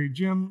surgery,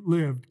 Jim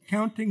lived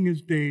counting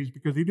his days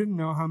because he didn't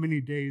know how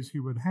many days he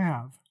would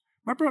have.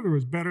 My brother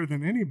was better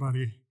than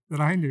anybody that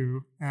I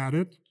knew at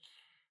it.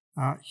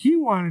 He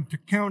wanted to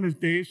count his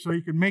days so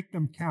he could make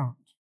them count.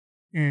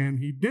 And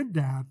he did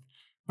that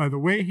by the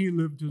way he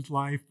lived his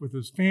life with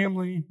his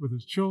family, with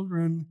his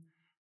children,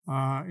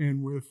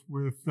 and with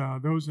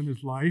those in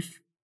his life.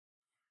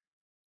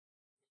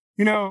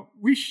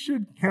 We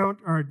should count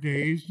our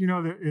days.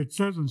 That it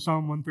says in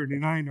Psalm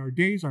 139, our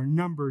days are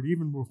numbered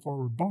even before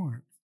we're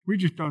born. We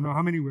just don't know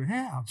how many we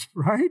have,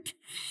 right?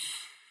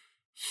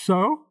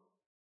 So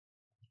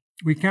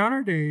we count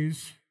our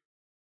days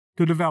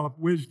to develop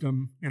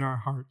wisdom in our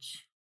hearts.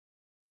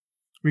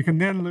 We can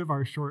then live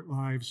our short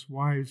lives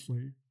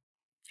wisely.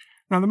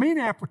 Now, the main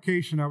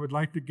application I would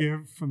like to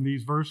give from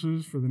these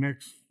verses for the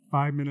next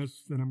 5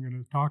 minutes that I'm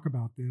going to talk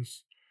about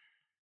this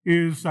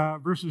is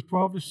verses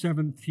 12 to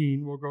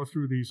 17. We'll go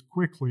through these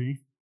quickly.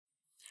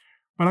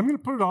 But I'm going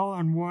to put it all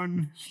on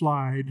one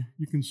slide.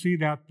 You can see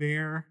that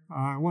there.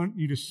 I want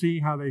you to see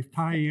how they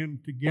tie in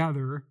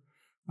together.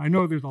 I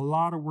know there's a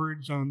lot of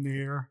words on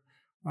there.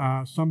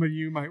 Some of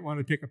you might want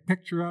to take a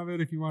picture of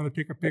it if you want to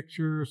take a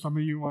picture. Some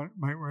of you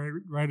might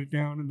write it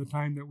down in the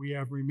time that we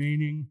have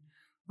remaining.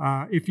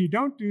 If you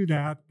don't do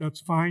that, that's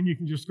fine. You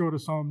can just go to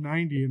Psalm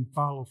 90 and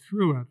follow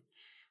through it.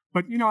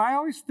 But, I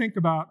always think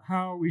about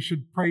how we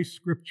should pray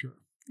Scripture.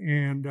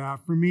 And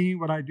for me,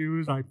 what I do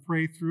is I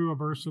pray through a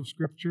verse of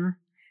Scripture,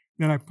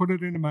 then I put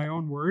it into my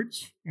own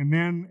words. And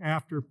then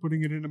after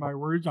putting it into my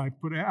words, I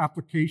put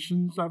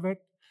applications of it,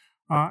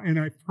 and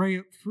I pray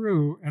it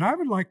through. And I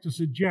would like to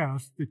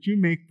suggest that you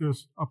make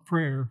this a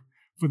prayer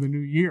for the new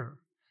year.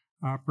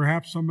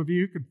 Perhaps some of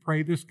you could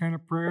pray this kind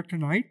of prayer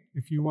tonight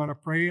if you want to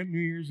pray at New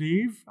Year's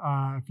Eve.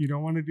 If you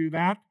don't want to do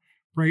that,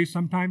 pray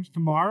sometimes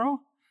tomorrow.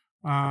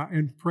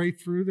 And pray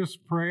through this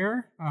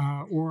prayer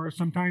or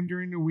sometime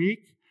during the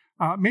week.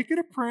 Make it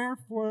a prayer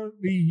for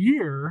the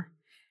year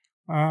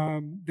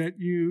that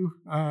you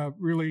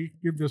really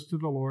give this to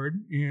the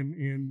Lord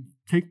and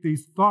take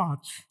these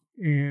thoughts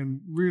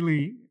and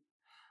really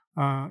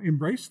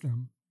embrace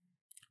them.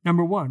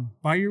 Number one,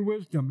 by your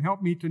wisdom,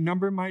 help me to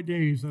number my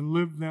days and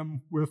live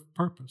them with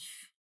purpose.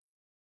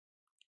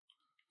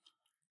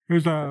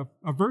 There's a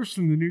verse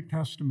in the New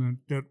Testament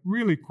that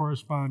really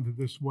corresponds to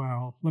this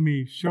well. Let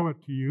me show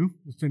it to you.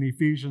 It's in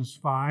Ephesians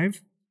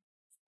 5.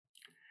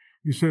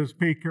 He says,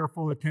 pay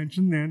careful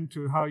attention then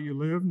to how you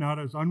live, not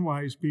as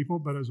unwise people,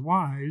 but as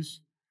wise,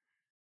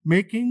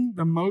 making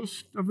the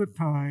most of the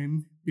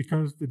time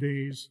because the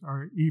days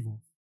are evil.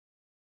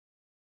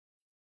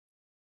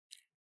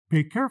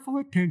 Pay careful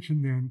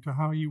attention then to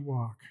how you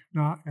walk,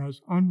 not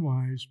as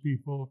unwise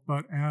people,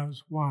 but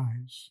as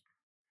wise,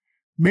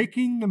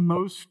 making the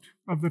most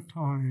of the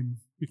time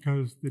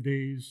because the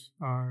days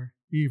are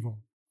evil.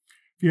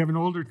 If you have an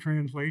older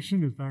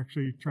translation, it's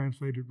actually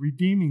translated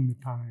redeeming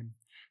the time.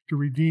 To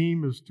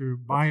redeem is to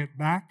buy it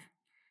back.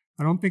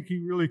 I don't think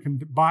you really can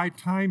buy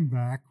time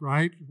back,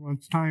 right?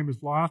 Once time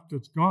is lost,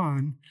 it's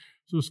gone.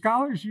 So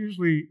scholars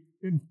usually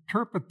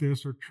interpret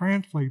this or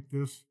translate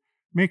this,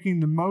 making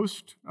the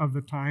most of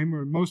the time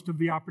or most of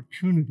the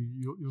opportunity.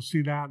 You'll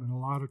see that in a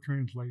lot of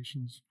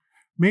translations.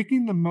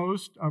 Making the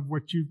most of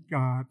what you've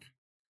got.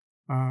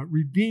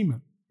 Redeem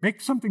it.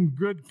 Make something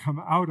good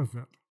come out of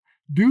it.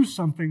 Do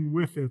something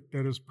with it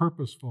that is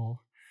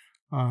purposeful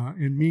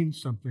and means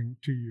something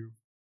to you.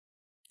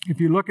 If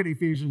you look at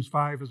Ephesians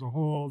 5 as a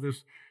whole,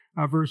 this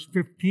verse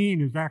 15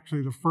 is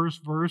actually the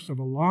first verse of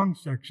a long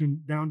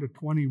section down to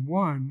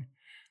 21.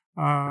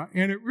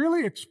 And it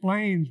really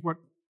explains what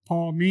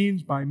Paul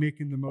means by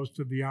making the most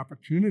of the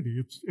opportunity.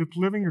 It's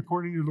living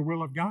according to the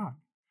will of God.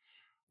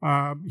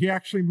 He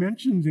actually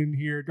mentions in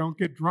here, don't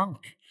get drunk.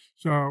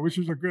 So, which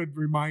is a good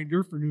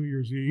reminder for New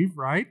Year's Eve,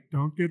 right?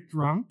 Don't get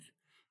drunk.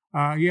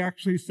 He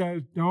actually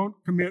says, don't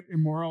commit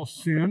immoral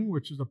sin,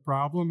 which is a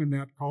problem in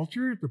that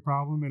culture. It's a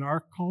problem in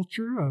our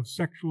culture of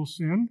sexual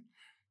sin.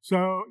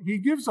 So he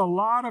gives a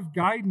lot of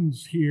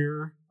guidance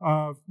here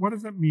of what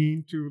does it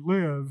mean to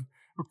live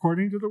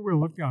according to the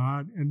will of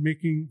God and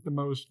making the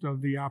most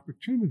of the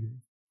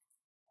opportunity.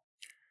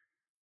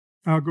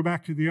 I'll go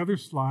back to the other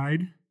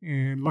slide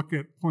and look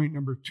at point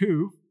number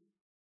 2.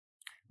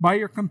 By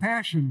your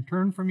compassion,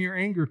 turn from your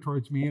anger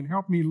towards me and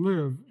help me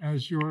live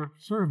as your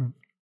servant.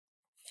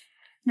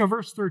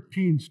 Verse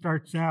 13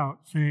 starts out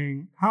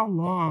saying, how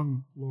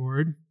long,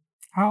 Lord?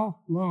 How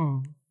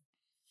long?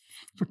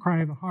 It's a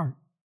cry of the heart.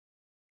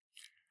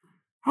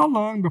 How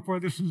long before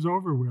this is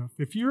over with?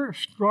 If you're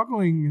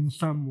struggling in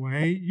some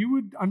way, you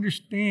would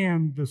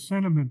understand the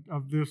sentiment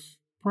of this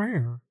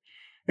prayer.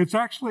 It's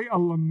actually a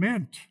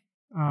lament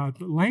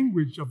the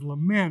language of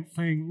lament,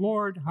 saying,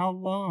 Lord, how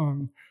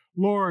long?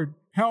 Lord,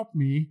 help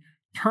me.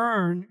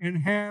 Turn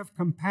and have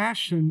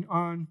compassion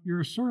on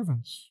your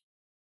servants.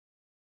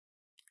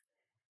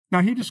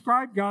 Now, he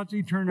described God's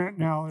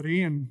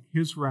eternality and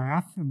his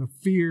wrath and the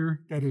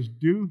fear that is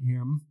due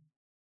him.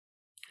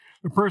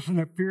 The person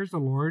that fears the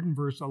Lord, in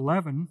verse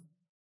 11,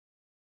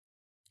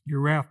 your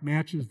wrath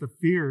matches the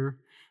fear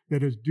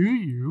that is due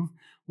you,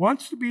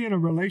 wants to be in a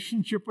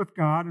relationship with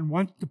God and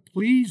wants to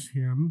please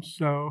him.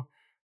 So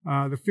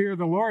the fear of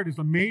the Lord is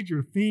a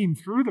major theme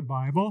through the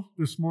Bible.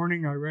 This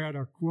morning I read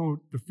a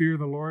quote, "The fear of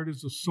the Lord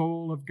is the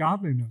soul of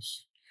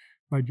godliness,"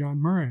 by John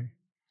Murray.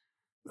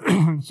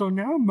 So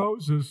now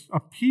Moses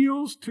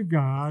appeals to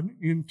God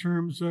in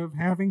terms of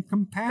having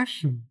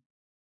compassion.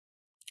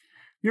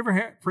 You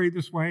ever prayed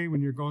this way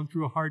when you're going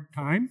through a hard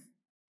time?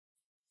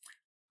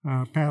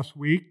 Past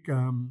week,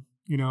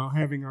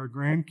 having our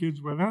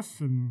grandkids with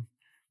us and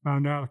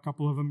found out a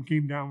couple of them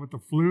came down with the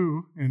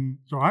flu. And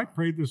so I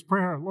prayed this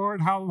prayer,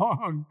 Lord, how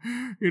long?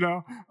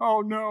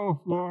 Oh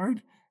no,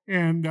 Lord.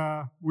 And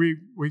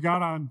we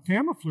got on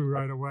Tamiflu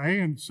right away.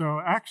 And so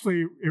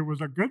actually it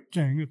was a good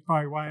thing. It's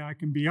probably why I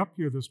can be up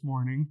here this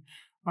morning.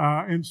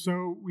 And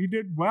so we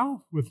did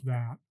well with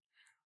that.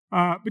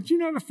 But you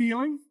know the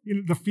feeling?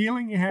 The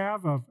feeling you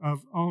have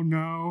of, oh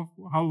no,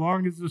 how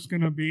long is this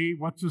going to be?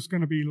 What's this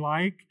going to be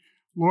like?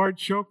 Lord,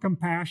 show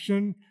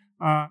compassion.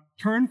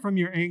 Turn from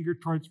your anger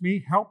towards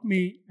me. Help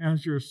me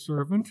as your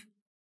servant.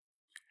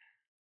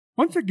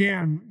 Once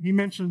again, he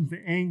mentions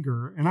the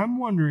anger, and I'm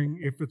wondering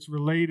if it's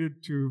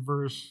related to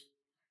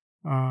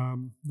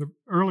the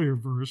earlier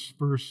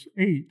verse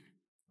 8,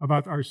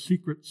 about our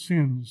secret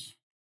sins.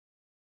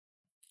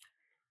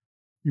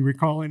 You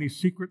recall any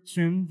secret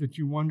sin that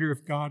you wonder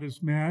if God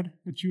is mad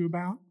at you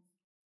about?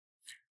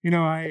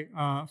 I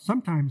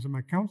sometimes in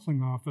my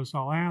counseling office,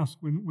 I'll ask,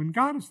 when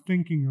God is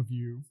thinking of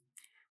you,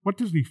 what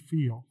does he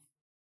feel?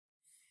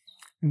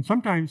 And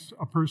sometimes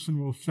a person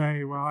will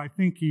say, well, I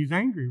think he's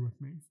angry with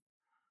me.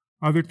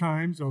 Other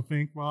times they'll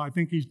think, well, I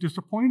think he's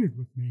disappointed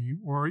with me.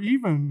 Or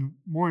even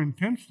more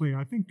intensely,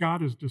 I think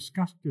God is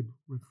disgusted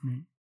with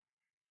me.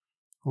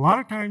 A lot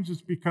of times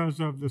it's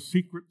because of the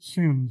secret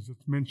sins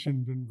that's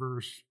mentioned in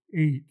verse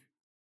 8.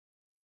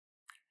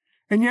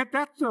 And yet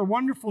that's the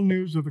wonderful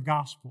news of the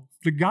gospel.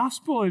 The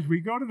gospel, as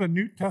we go to the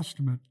New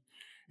Testament,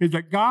 is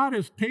that God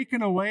has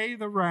taken away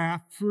the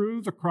wrath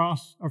through the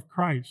cross of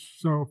Christ.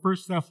 So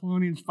 1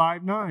 Thessalonians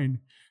 5:9,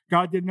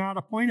 God did not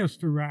appoint us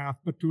to wrath,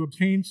 but to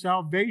obtain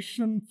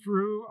salvation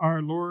through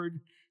our Lord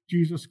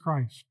Jesus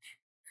Christ.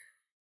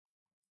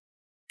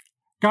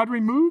 God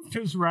removed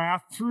his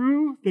wrath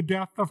through the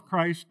death of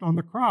Christ on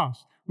the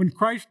cross. When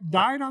Christ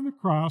died on the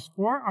cross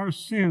for our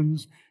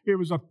sins, it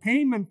was a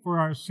payment for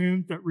our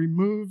sins that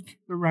removed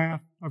the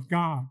wrath of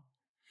God.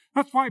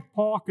 That's why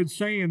Paul could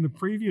say in the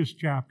previous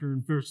chapter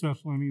in 1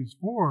 Thessalonians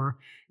 4,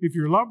 if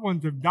your loved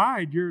ones have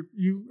died,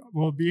 you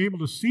will be able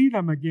to see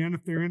them again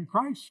if they're in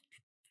Christ.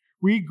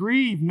 We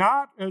grieve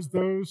not as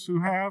those who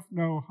have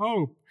no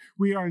hope.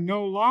 We are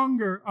no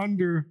longer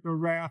under the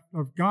wrath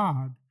of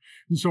God.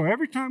 And so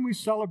every time we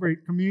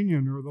celebrate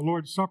communion or the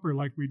Lord's Supper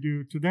like we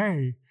do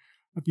today,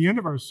 at the end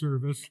of our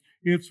service,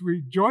 it's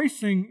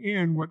rejoicing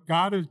in what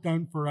God has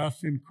done for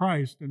us in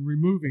Christ and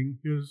removing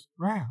his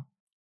wrath.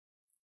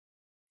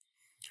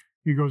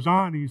 He goes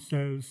on, he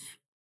says,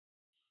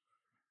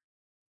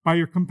 by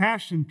your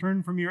compassion,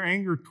 turn from your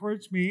anger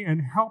towards me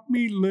and help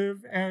me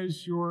live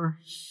as your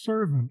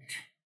servant.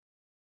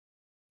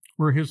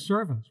 We're his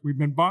servants. We've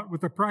been bought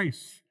with a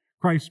price.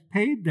 Christ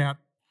paid that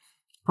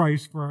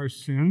price for our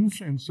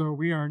sins, and so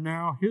we are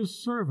now his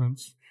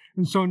servants.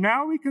 And so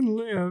now we can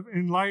live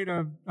in light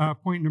of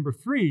point number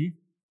 3,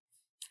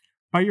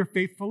 by your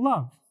faithful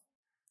love.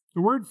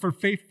 The word for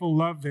faithful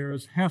love there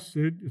is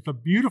hesed. It's a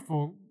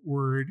beautiful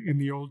word in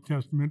the Old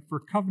Testament for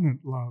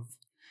covenant love.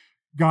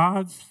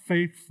 God's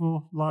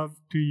faithful love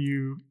to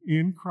you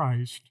in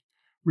Christ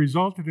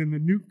resulted in the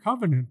new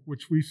covenant,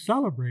 which we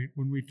celebrate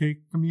when we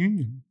take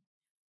communion.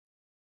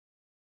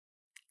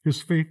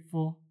 His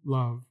faithful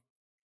love.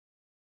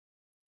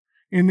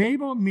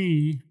 Enable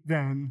me,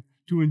 then,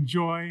 to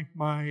enjoy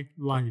my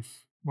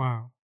life.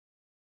 Wow.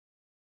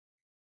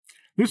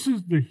 This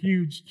is the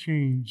huge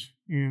change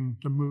in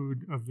the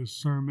mood of this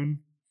sermon.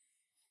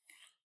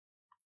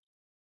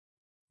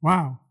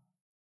 Wow.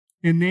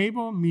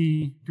 Enable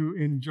me to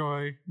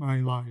enjoy my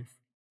life.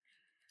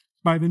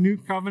 By the new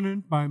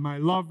covenant, by my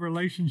love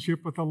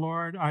relationship with the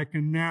Lord, I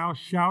can now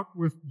shout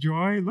with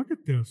joy. Look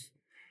at this.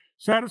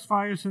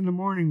 Satisfy us in the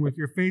morning with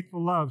your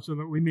faithful love so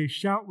that we may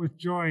shout with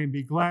joy and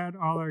be glad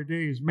all our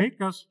days.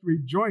 Make us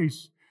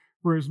rejoice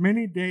for as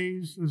many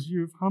days as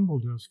you've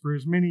humbled us, for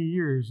as many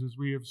years as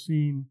we have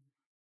seen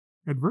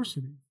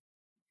adversity.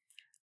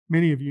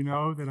 Many of you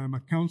know that I'm a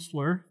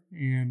counselor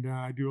and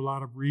I do a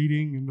lot of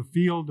reading in the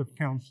field of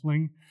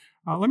counseling.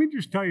 Let me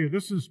just tell you,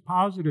 this is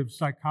positive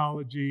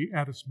psychology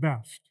at its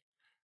best.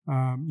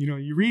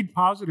 You read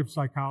positive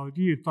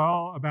psychology, it's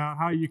all about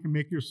how you can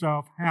make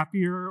yourself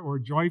happier or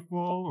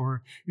joyful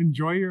or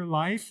enjoy your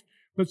life.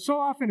 but so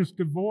often it's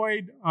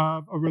devoid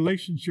of a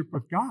relationship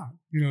with God,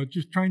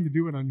 just trying to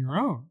do it on your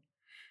own.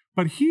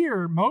 But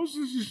here,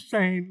 Moses is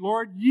saying,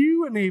 Lord,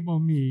 you enable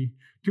me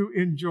to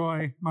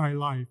enjoy my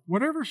life.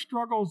 Whatever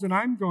struggles that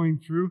I'm going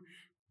through,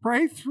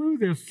 pray through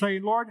this. Say,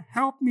 Lord,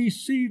 help me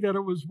see that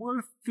it was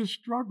worth the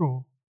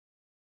struggle.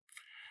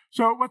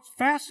 So what's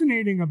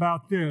fascinating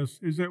about this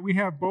is that we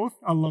have both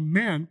a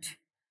lament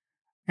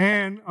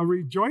and a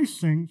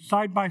rejoicing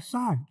side by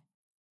side.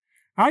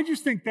 I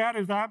just think that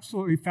is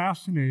absolutely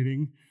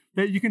fascinating,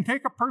 that you can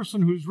take a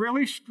person who's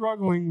really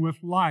struggling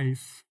with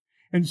life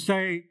and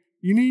say,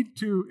 you need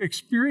to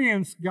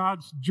experience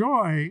God's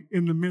joy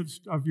in the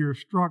midst of your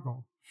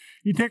struggle.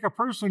 You take a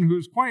person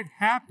who's quite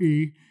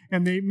happy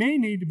and they may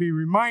need to be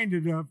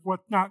reminded of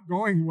what's not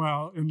going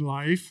well in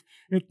life.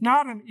 It's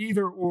not an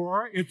either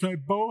or, it's a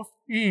both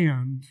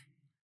and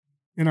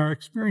in our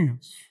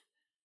experience.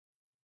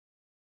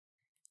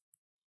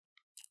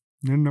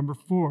 And then number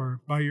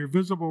 4, by your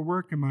visible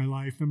work in my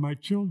life and my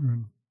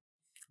children,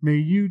 may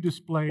you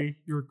display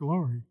your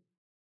glory.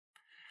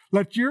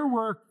 Let your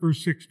work,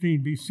 verse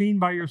 16, be seen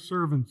by your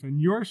servants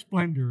and your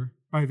splendor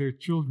by their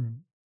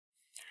children.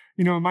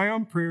 In my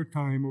own prayer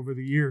time over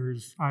the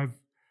years, I've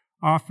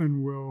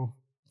often will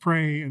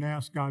pray and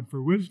ask God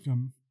for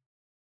wisdom.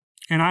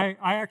 And I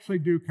actually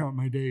do count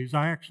my days.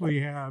 I actually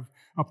have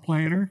a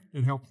planner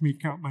that helps me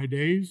count my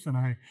days. And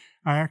I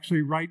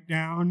actually write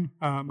down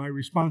my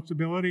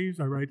responsibilities.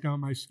 I write down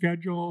my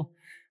schedule.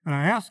 And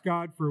I ask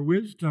God for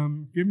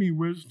wisdom. Give me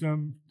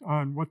wisdom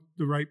on what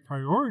the right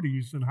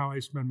priorities and how I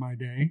spend my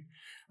day.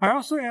 I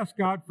also ask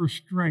God for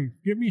strength.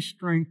 Give me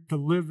strength to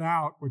live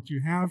out what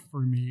you have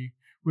for me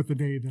with the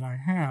day that I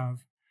have.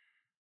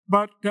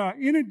 But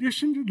in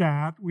addition to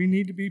that, we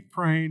need to be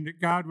praying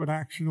that God would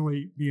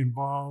actually be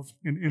involved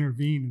and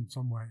intervene in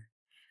some way.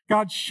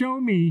 God, show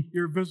me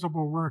your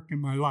visible work in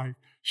my life.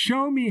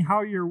 Show me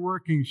how you're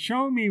working.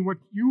 Show me what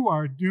you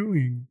are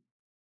doing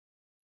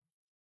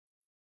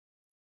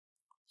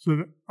so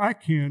that I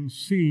can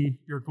see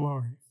your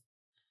glory.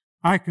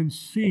 I can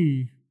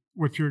see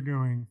what you're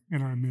doing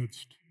in our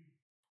midst.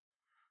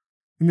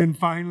 And then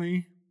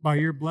finally, by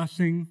your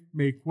blessing,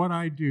 make what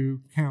I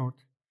do count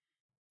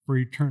for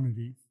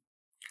eternity.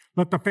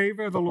 Let the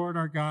favor of the Lord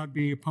our God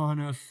be upon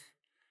us.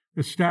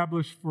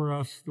 Establish for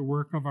us the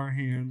work of our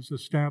hands.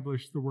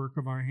 Establish the work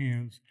of our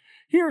hands.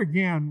 Here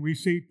again, we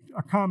see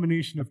a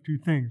combination of two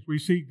things. We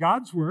see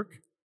God's work.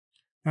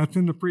 That's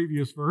in the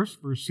previous verse,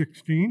 verse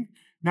 16.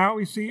 Now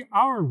we see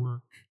our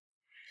work.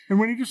 And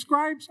when he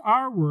describes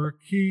our work,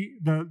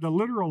 the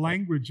literal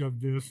language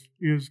of this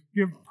is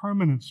give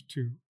permanence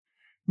to.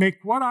 Make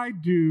what I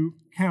do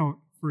count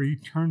for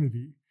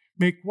eternity.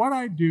 Make what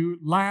I do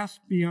last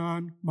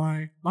beyond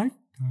my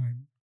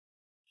lifetime.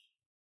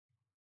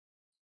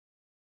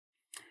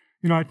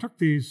 I took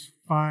these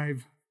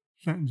 5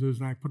 sentences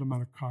and I put them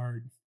on a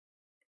card.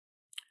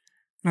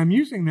 And I'm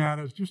using that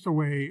as just a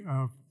way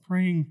of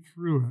praying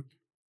through it.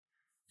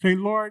 Say,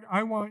 Lord,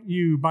 I want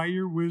you, by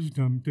your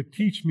wisdom, to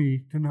teach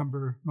me to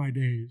number my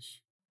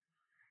days.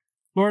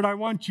 Lord, I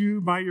want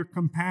you, by your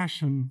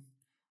compassion,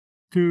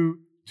 to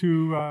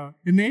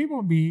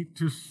enable me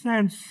to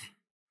sense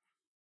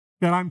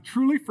that I'm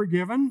truly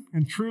forgiven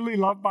and truly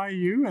loved by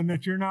you, and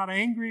that you're not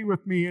angry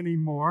with me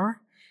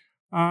anymore,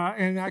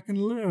 and I can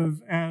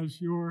live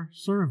as your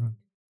servant.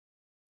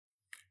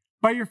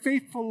 By your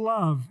faithful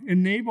love,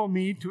 enable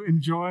me to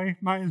enjoy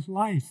my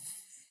life.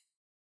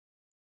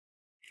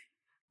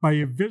 By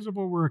your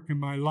visible work in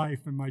my life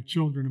and my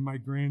children and my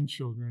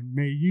grandchildren,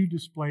 may you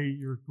display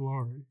your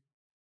glory.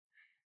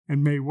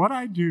 And may what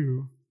I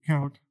do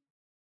count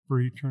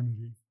for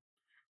eternity.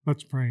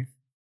 Let's pray.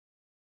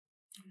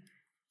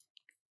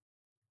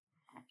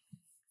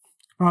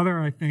 Father,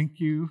 I thank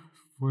you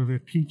for the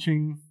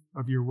teaching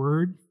of your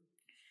word.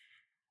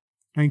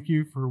 Thank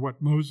you for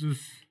what Moses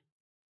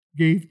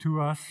gave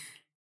to us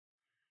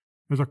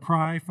as a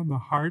cry from the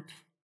heart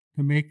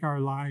to make our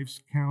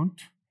lives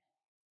count.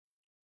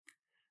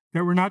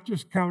 That we're not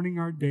just counting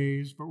our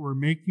days, but we're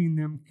making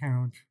them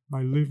count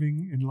by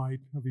living in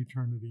light of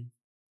eternity.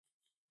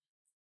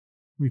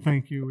 We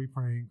thank you, we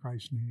pray in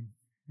Christ's name.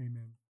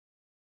 Amen.